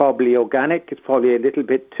think probably organic is probably a little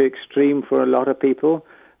bit too extreme for a lot of people,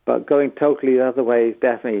 but going totally the other way is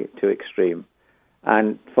definitely too extreme.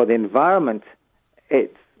 And for the environment,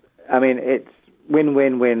 it's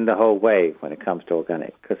win-win-win the whole way when it comes to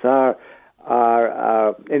organic, because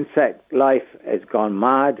our insect life has gone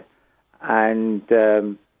mad. And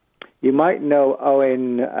you might know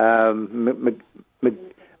Owen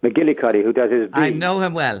McGillicuddy, who does his bees. I know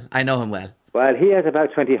him well. Well, he has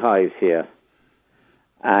about 20 hives here,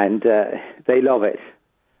 and they love it,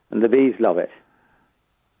 and the bees love it.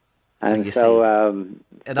 And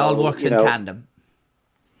it all works in tandem.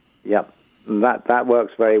 Yep, that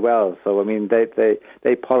works very well. So I mean,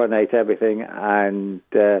 they pollinate everything, and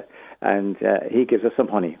he gives us some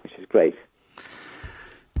honey, which is great.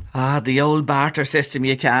 The old barter system,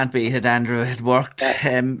 you can't beat it, Andrew. It worked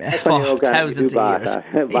for thousands of years.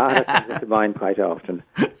 Barter comes into mind quite often.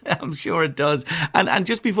 I'm sure it does. And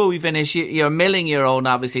just before we finish, you're milling your own,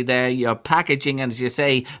 obviously, there. You're packaging, and as you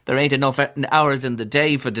say, there ain't enough hours in the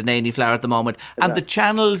day for Denani flour at the moment. And the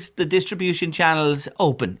channels, the distribution channels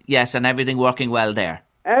open, yes, and everything working well there.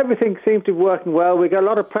 Everything seems to be working well. We get a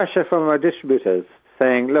lot of pressure from our distributors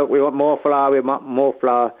saying, look, we want more flour, we want more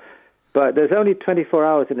flour. But there's only 24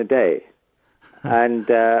 hours in a day, and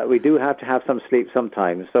we do have to have some sleep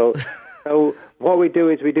sometimes. So what we do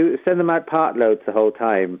is we send them out part loads the whole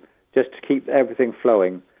time, just to keep everything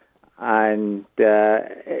flowing, and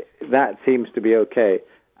that seems to be okay.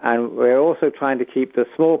 And we're also trying to keep the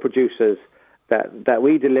small producers that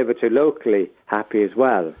we deliver to locally happy as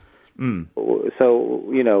well. So,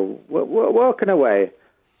 we're working away,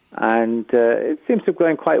 and it seems to be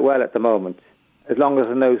going quite well at the moment, as long as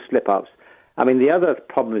there are no slip-ups. I mean, the other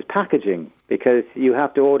problem is packaging, because you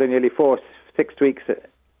have to order nearly 4-6 weeks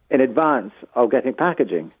in advance of getting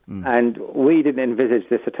packaging. And we didn't envisage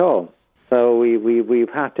this at all. So we've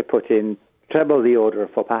had to put in treble the order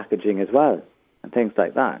for packaging as well, and things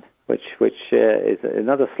like that, which is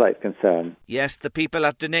another slight concern. Yes, the people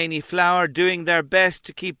at Denani Flour doing their best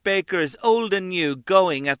to keep bakers old and new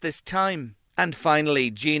going at this time. And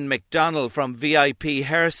finally, Jean McDonald from VIP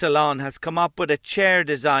Hair Salon has come up with a chair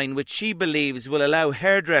design which she believes will allow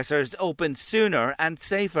hairdressers open sooner and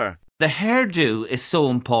safer. The hairdo is so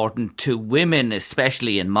important to women,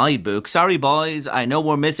 especially in my book. Sorry boys, I know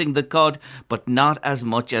we're missing the cut, but not as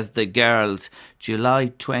much as the girls.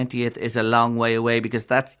 July 20th is a long way away, because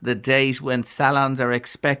that's the date when salons are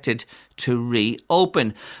expected to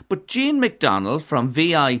reopen. But Jean McDonald from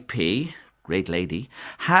VIP, great lady,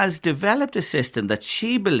 has developed a system that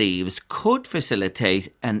she believes could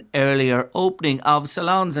facilitate an earlier opening of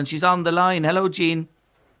salons, and she's on the line. Hello, Jean.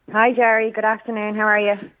 Hi, Jerry. Good afternoon. How are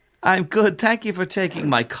you? I'm good. Thank you for taking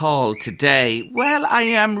my call today. Well, I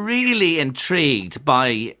am really intrigued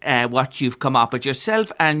by what you've come up with.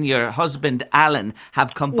 Yourself and your husband, Alan,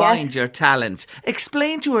 have combined your talents.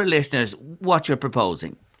 Explain to our listeners what you're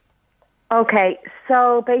proposing. Okay,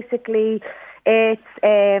 so basically it's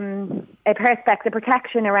a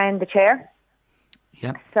protection around the chair.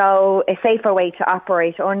 Yeah. So a safer way to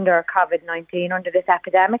operate under COVID-19, under this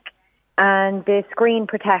epidemic. And the screen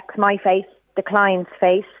protects my face, the client's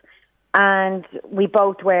face, and we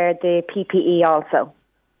both wear the PPE also.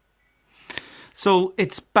 So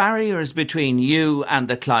it's barriers between you and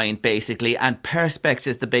the client, basically, and Perspex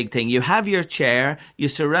is the big thing. You have your chair, you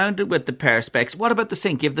surround it with the Perspex. What about the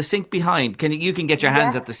sink? You have the sink behind. You can get your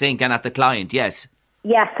hands at the sink and at the client, yes?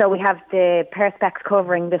 Yes, so we have the Perspex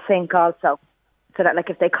covering the sink also, so that like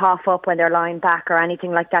if they cough up when they're lying back or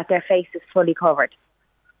anything like that, their face is fully covered.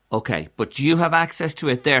 Okay, but you have access to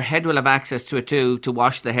it. Their head will have access to it too, to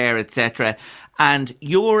wash the hair, etc. And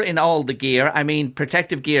you're in all the gear. I mean,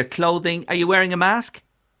 protective gear, clothing. Are you wearing a mask?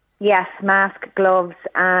 Yes, mask, gloves,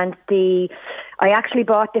 and I actually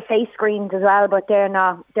bought the face screens as well, but they're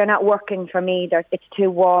not working for me. It's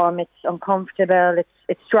too warm, it's uncomfortable,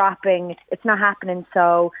 it's dropping, it's not happening.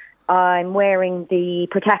 So I'm wearing the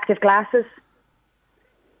protective glasses.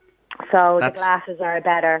 So the glasses are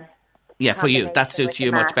better. Yeah, for you. That suits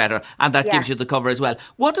you much better. And that gives you the cover as well.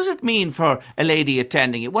 What does it mean for a lady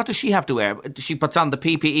attending it? What does she have to wear? She puts on the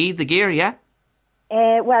PPE, the gear, yeah?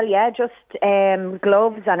 Just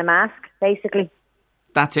gloves and a mask, basically.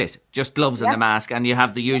 That's it. Just gloves and a mask, and you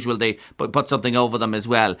have the usual. They put something over them as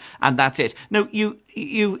well, and that's it. Now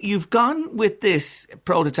you've gone with this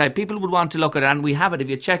prototype. People would want to look at it, and we have it. If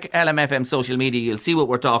you check LMFM social media, you'll see what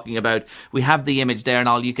we're talking about. We have the image there and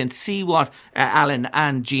all. You can see what Alan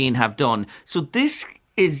and Jean have done. So this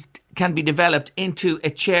can be developed into a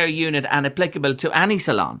chair unit and applicable to any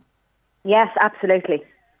salon. Yes, absolutely.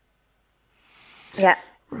 Yeah.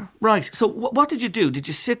 Right. So what did you do? Did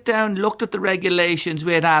you sit down, looked at the regulations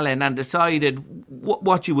with Alan and decided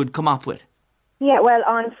what you would come up with? Yeah, well,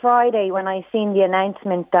 on Friday when I seen the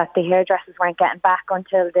announcement that the hairdressers weren't getting back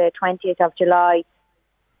until the 20th of July,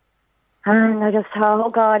 and I just thought, oh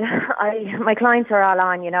God, my clients are all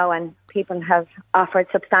on, and people have offered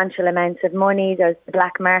substantial amounts of money. There's the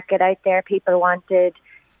black market out there. People wanted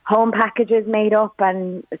home packages made up,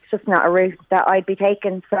 and it's just not a route that I'd be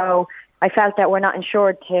taking. So I felt that we're not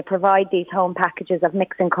insured to provide these home packages of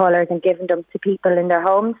mixing colours and giving them to people in their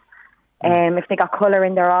homes. If they got colour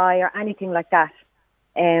in their eye or anything like that,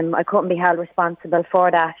 I couldn't be held responsible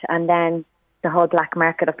for that. And then the whole black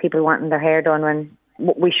market of people wanting their hair done when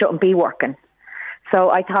we shouldn't be working.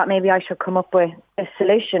 So I thought maybe I should come up with a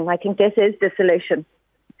solution. I think this is the solution.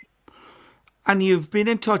 And you've been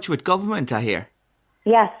in touch with government, I hear.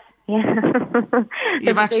 Yes. Yeah.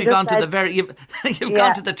 You've actually gone to you've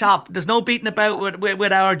gone to the top. There's no beating about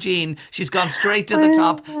with our Jean. She's gone straight to the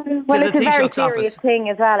top. Well, it's a very serious thing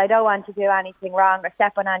as well. I don't want to do anything wrong or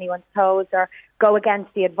step on anyone's toes or go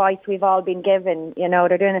against the advice we've all been given.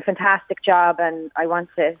 They're doing a fantastic job, and I want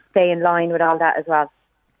to stay in line with all that as well.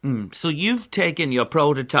 So you've taken your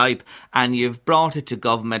prototype and you've brought it to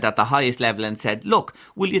government at the highest level and said, look,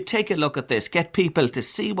 will you take a look at this? Get people to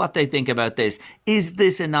see what they think about this. Is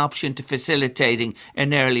this an option to facilitating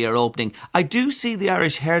an earlier opening? I do see the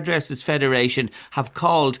Irish Hairdressers Federation have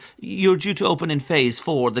called, you're due to open in phase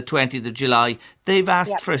 4, the 20th of July. They've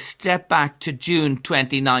asked for a step back to June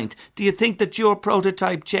 29th. Do you think that your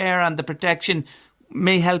prototype chair and the protection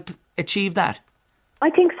may help achieve that? I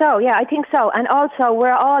think so, yeah, I think so. And also,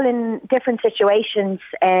 we're all in different situations.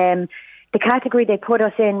 The category they put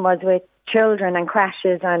us in was with children and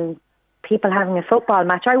crashes and people having a football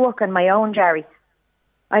match. I work on my own, Jerry.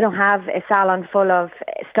 I don't have a salon full of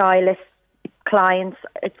stylists, clients.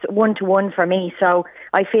 It's one-to-one for me. So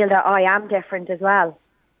I feel that I am different as well.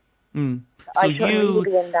 So I shouldn't really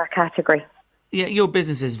be in that category. Yeah, your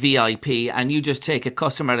business is VIP and you just take a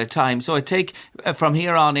customer at a time. So I take from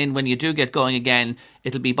here on in, when you do get going again,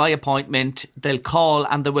 it'll be by appointment. They'll call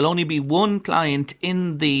and there will only be one client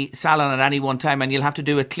in the salon at any one time, and you'll have to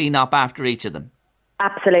do a clean up after each of them.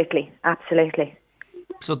 Absolutely, absolutely.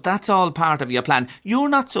 So that's all part of your plan. You're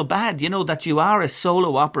not so bad, that you are a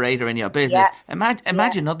solo operator in your business. Yeah.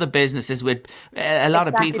 Imagine other businesses with a lot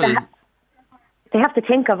of people. They have to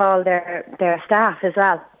think of all their staff as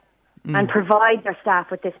well. And provide their staff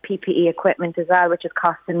with this PPE equipment as well, which is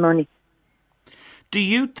costing money. Do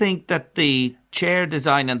you think that the chair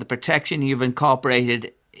design and the protection you've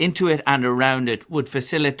incorporated into it and around it would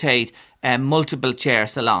facilitate multiple chair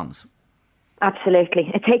salons? Absolutely.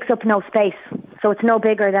 It takes up no space, so it's no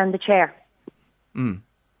bigger than the chair.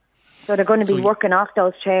 So they're going to be working off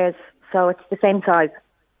those chairs, so it's the same size.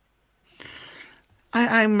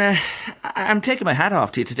 I'm taking my hat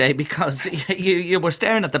off to you today because you were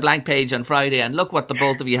staring at the blank page on Friday, and look what the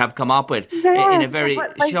both of you have come up with in a very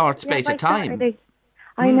short space of time. Saturday.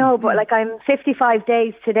 I know, but I'm 55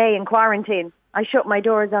 days today in quarantine. I shut my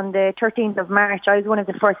doors on the 13th of March. I was one of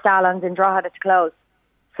the first salons in Drogheda to close.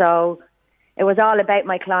 So it was all about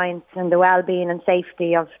my clients and the well-being and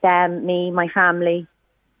safety of them, me, my family.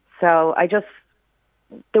 So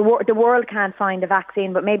the world can't find a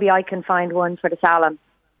vaccine, but maybe I can find one for the salon.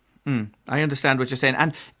 I understand what you're saying.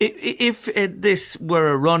 And if this were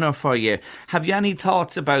a runner for you, have you any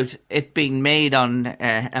thoughts about it being made on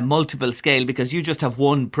a multiple scale? Because you just have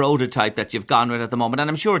one prototype that you've gone with at the moment, and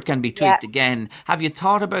I'm sure it can be tweaked again. Have you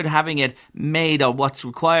thought about having it made, or what's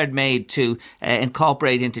required made to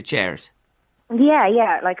incorporate into chairs?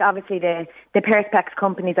 Yeah. Like obviously the Perspex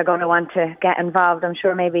companies are going to want to get involved. I'm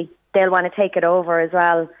sure maybe they'll want to take it over as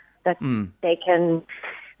well, that they can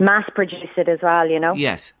mass produce it as well, you know?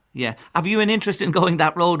 Yes, yeah. Have you an interest in going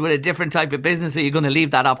that road with a different type of business, or are you going to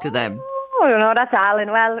leave that up to them? I don't know, that's Alan.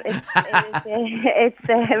 Well, it's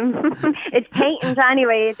patent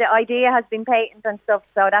anyway. The idea has been patent and stuff,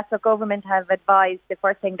 so that's what government have advised. The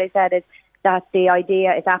first thing they said is that the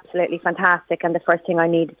idea is absolutely fantastic, and the first thing I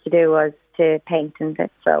needed to do was to patent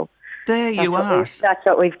it. So there you are. That's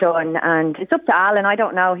what we've done, and it's up to Alan. I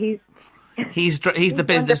don't know. He's the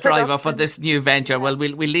business driver for this new venture. Well,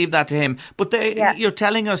 we'll leave that to him. But you're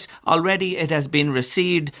telling us already it has been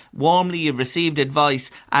received warmly. You've received advice,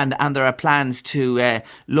 and there are plans to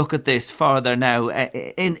look at this further now,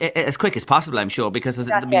 in as quick as possible, I'm sure, because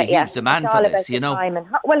there'll be a huge demand for this. You know,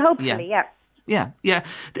 well, hopefully, yeah. Yeah.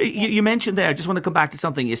 You mentioned there, I just want to come back to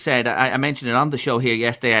something you said. I mentioned it on the show here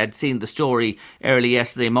yesterday. I had seen the story early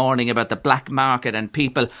yesterday morning about the black market and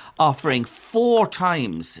people offering 4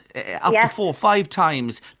 times, up to 4-5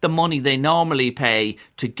 times the money they normally pay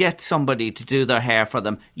to get somebody to do their hair for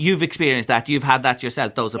them. You've experienced that. You've had that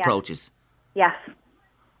yourself, those approaches. Yes.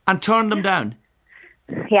 And turned them down?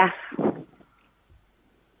 Yes.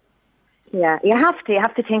 Yeah, you have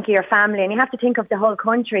to think of your family, and you have to think of the whole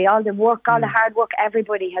country, all the work, all the hard work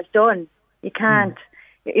everybody has done. You can't,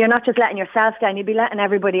 you're not just letting yourself down, you'd be letting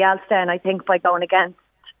everybody else down, I think, by going against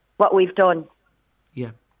what we've done.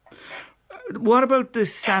 Yeah. What about the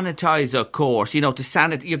sanitizer course? You know,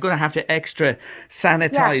 you're going to have to extra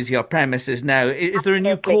sanitize your premises now. Is there a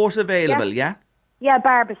new course available, yeah? Yeah,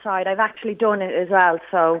 Barbicide. I've actually done it as well,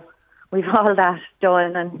 so we've all that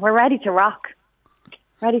done, and we're ready to rock.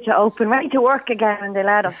 Ready to open, ready to work again when they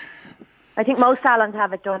let us. I think most salons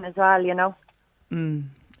have it done as well, you know.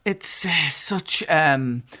 It's such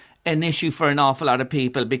an issue for an awful lot of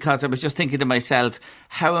people, because I was just thinking to myself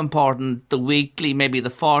how important the weekly, maybe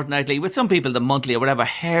the fortnightly, with some people the monthly or whatever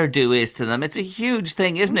hairdo is to them. It's a huge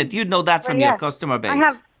thing, isn't it? You'd know that from your customer base.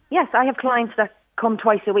 I have clients that come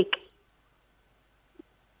twice a week.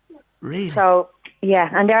 Really? So...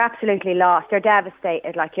 yeah, and they're absolutely lost. They're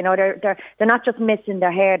devastated. Like, you know, they're not just missing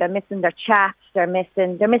their hair, they're missing their chats, they're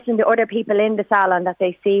missing the other people in the salon that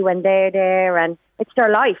they see when they're there, and it's their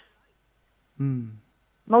life.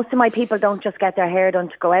 Most of my people don't just get their hair done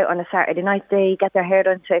to go out on a Saturday night. They get their hair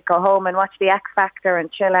done to go home and watch the X Factor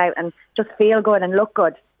and chill out and just feel good and look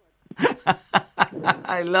good.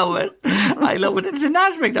 I love it. It's an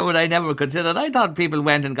aspect of it I never considered. I thought people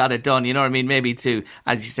went and got it done, you know what I mean, maybe to,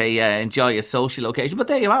 as you say, enjoy a social occasion. But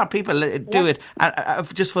there you are, people do it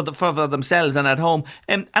just for themselves and at home.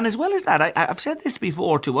 And as well as that, I've said this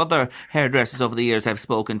before to other hairdressers over the years I've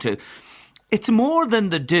spoken to. It's more than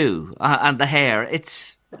the do and the hair.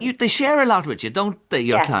 They share a lot with you, don't they,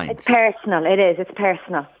 your clients? It's personal. It is. It's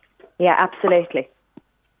personal. Yeah, absolutely.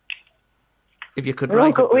 If you could we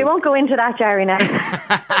won't go into that, Jerry, now.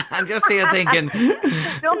 I'm just here thinking.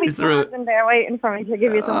 Don't be pausing there waiting for me to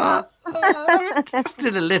give you some just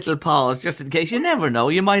did a little pause, just in case. You never know.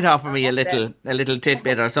 You might offer me a little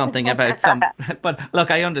tidbit or something about some. But look,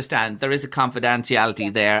 I understand there is a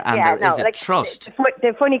confidentiality there, and there is a trust.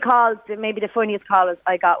 The funny calls, maybe the funniest call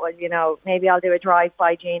I got was, you know, maybe I'll do a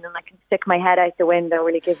drive-by, Jean, and I can stick my head out the window.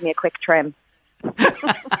 Will you give me a quick trim?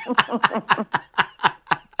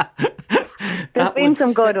 There's been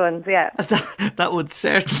some good ones, yeah. That would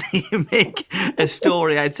certainly make a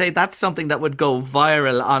story. I'd say that's something that would go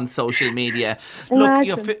viral on social media. Look,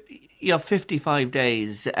 you're 55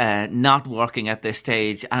 days not working at this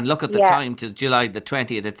stage, and look at the time till July the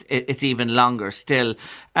 20th. It's even longer still.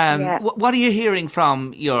 What are you hearing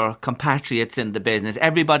from your compatriots in the business?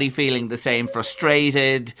 Everybody feeling the same,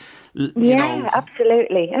 frustrated? You know?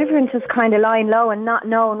 Absolutely. Everyone's just kind of lying low and not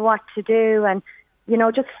knowing what to do, and you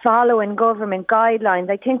know, just following government guidelines.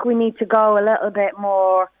 I think we need to go a little bit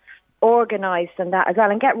more organised than that as well,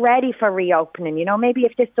 and get ready for reopening. You know, maybe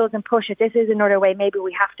if this doesn't push it, this is another way. Maybe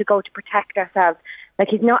we have to go to protect ourselves. Like,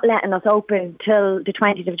 he's not letting us open till the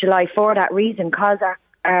 20th of July for that reason, because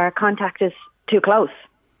our contact is too close.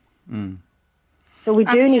 So we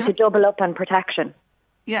do need to double up on protection.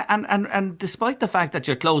 Yeah, and despite the fact that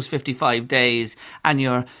you're closed 55 days and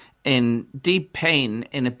you're in deep pain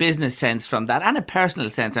in a business sense from that, and a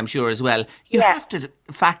personal sense, I'm sure, as well, you have to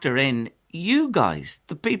factor in you guys,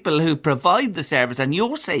 the people who provide the service, and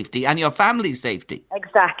your safety and your family's safety.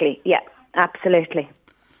 Exactly, yeah, absolutely.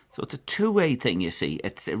 So it's a two-way thing, you see.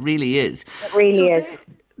 It really is. It really is.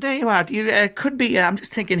 There you are. You could be, I'm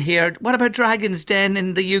just thinking here, what about Dragon's Den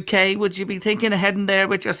in the UK? Would you be thinking of heading there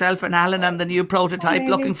with yourself and Alan and the new prototype,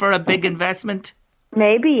 looking for a big investment?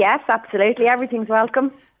 Maybe, yes, absolutely. Everything's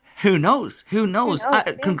welcome. Who knows?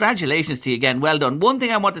 Congratulations to you again. Well done. One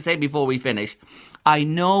thing I want to say before we finish. I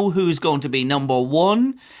know who's going to be number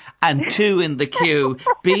 1 and 2 in the queue,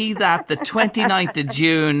 be that the 29th of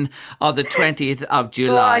June or the 20th of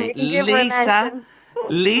July.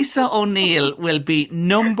 Lisa O'Neill will be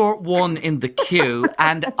number 1 in the queue,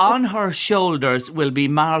 and on her shoulders will be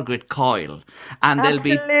Margaret Coyle. And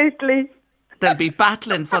they'll be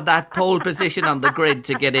battling for that pole position on the grid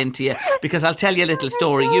to get into you. Because I'll tell you a little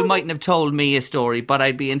story. You mightn't have told me a story, but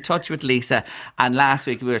I'd be in touch with Lisa. And last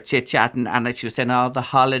week we were chit-chatting and she was saying, the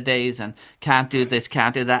holidays and can't do this,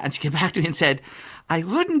 can't do that. And she came back to me and said, I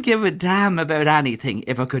wouldn't give a damn about anything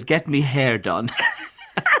if I could get me hair done.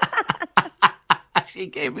 She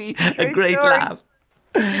gave me a great laugh.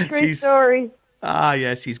 True story.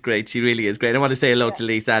 Yeah, she's great. She really is great. I want to say hello to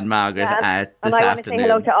Lisa and Margaret this afternoon. And I want to say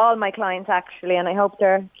hello to all my clients, actually, and I hope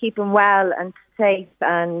they're keeping well and safe.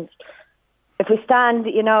 And if we stand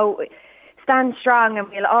strong, and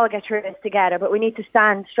we'll all get through this together, but we need to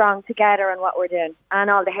stand strong together in what we're doing, and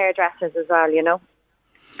all the hairdressers as well,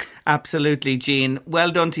 Absolutely, Jean.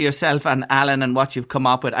 Well done to yourself and Alan and what you've come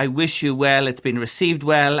up with. I wish you well. It's been received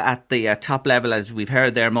well at the top level, as we've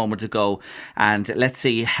heard there a moment ago. And let's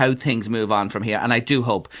see how things move on from here. And I do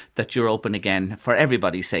hope that you're open again, for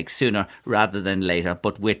everybody's sake, sooner rather than later,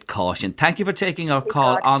 but with caution. Thank you for taking our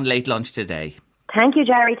call on Late Lunch today. Thank you,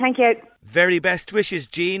 Jerry. Thank you. Very best wishes,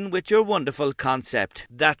 Jean, with your wonderful concept.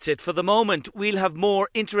 That's it for the moment. We'll have more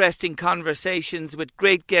interesting conversations with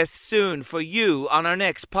great guests soon for you on our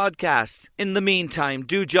next podcast. In the meantime,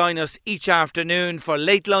 do join us each afternoon for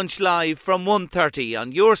Late Lunch Live from 1:30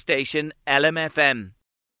 on your station, LMFM.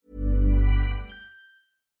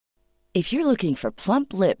 If you're looking for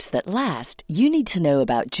plump lips that last, you need to know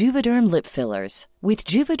about Juvederm lip fillers. With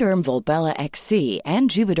Juvederm Volbella XC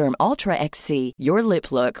and Juvederm Ultra XC, your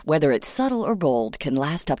lip look, whether it's subtle or bold, can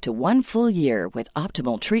last up to 1 full year with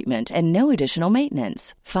optimal treatment and no additional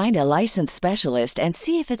maintenance. Find a licensed specialist and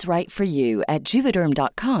see if it's right for you at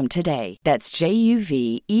Juvederm.com today. That's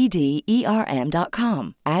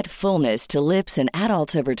JUVEDERM.com. Add fullness to lips in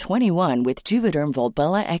adults over 21 with Juvederm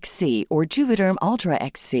Volbella XC or Juvederm Ultra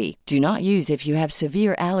XC. Do not use if you have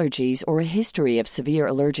severe allergies or a history of severe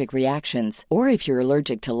allergic reactions, or if you're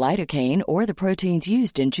allergic to lidocaine or the proteins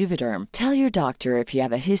used in Juvederm. Tell your doctor if you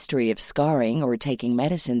have a history of scarring or taking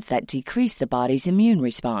medicines that decrease the body's immune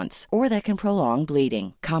response or that can prolong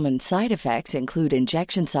bleeding. Common side effects include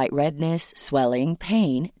injection site redness, swelling,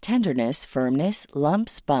 pain, tenderness, firmness,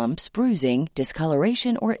 lumps, bumps, bruising,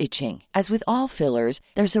 discoloration, or itching. As with all fillers,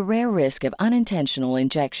 there's a rare risk of unintentional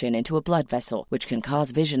injection into a blood vessel, which can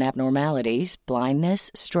cause vision abnormalities,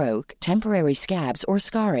 blindness, stroke, temporary scabs, or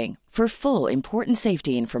scarring. For full, important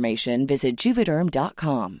safety information, visit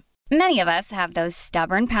Juvederm.com. Many of us have those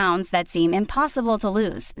stubborn pounds that seem impossible to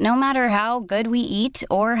lose, no matter how good we eat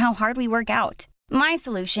or how hard we work out. My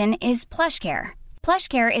solution is PlushCare.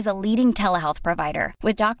 PlushCare is a leading telehealth provider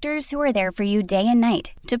with doctors who are there for you day and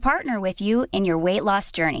night to partner with you in your weight loss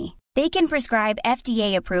journey. They can prescribe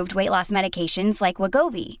FDA-approved weight loss medications like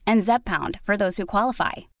Wegovy and Zepbound for those who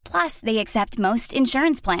qualify. Plus, they accept most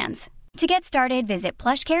insurance plans. To get started, visit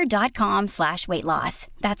plushcare.com/weightloss.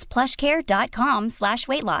 That's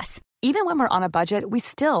plushcare.com/weightloss. Even when we're on a budget, we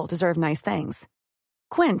still deserve nice things.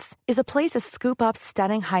 Quince is a place to scoop up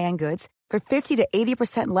stunning high-end goods for 50 to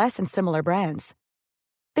 80% less than similar brands.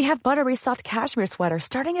 They have buttery soft cashmere sweaters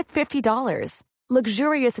starting at $50,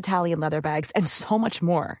 luxurious Italian leather bags, and so much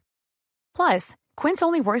more. Plus, Quince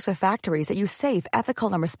only works with factories that use safe,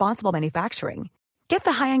 ethical, and responsible manufacturing. Get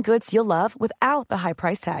the high-end goods you'll love without the high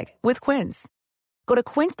price tag with Quince. Go to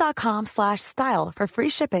quince.com/style for free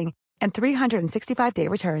shipping and 365-day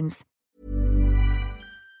returns.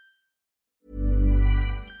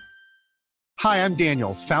 Hi, I'm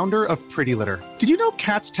Daniel, founder of Pretty Litter. Did you know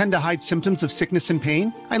cats tend to hide symptoms of sickness and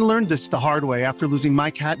pain? I learned this the hard way after losing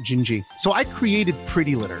my cat, Gingy. So I created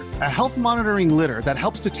Pretty Litter, a health monitoring litter that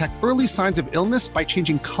helps detect early signs of illness by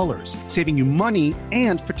changing colors, saving you money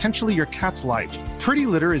and potentially your cat's life. Pretty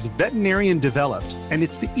Litter is veterinarian developed, and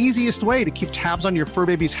it's the easiest way to keep tabs on your fur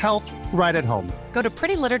baby's health right at home. Go to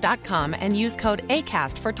prettylitter.com and use code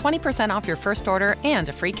ACAST for 20% off your first order and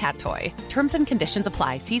a free cat toy. Terms and conditions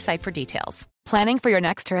apply. See site for details. Planning for your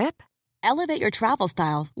next trip? Elevate your travel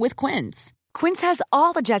style with Quince. Quince has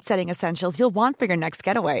all the jet-setting essentials you'll want for your next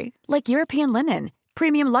getaway, like European linen,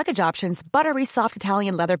 premium luggage options, buttery soft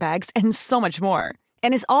Italian leather bags, and so much more.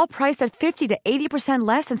 And is all priced at 50 to 80%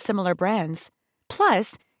 less than similar brands.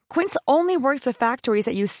 Plus, Quince only works with factories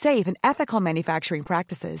that use safe and ethical manufacturing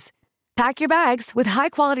practices. Pack your bags with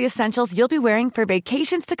high-quality essentials you'll be wearing for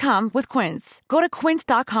vacations to come with Quince. Go to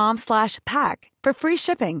quince.com/pack for free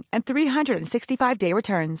shipping and 365-day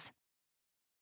returns.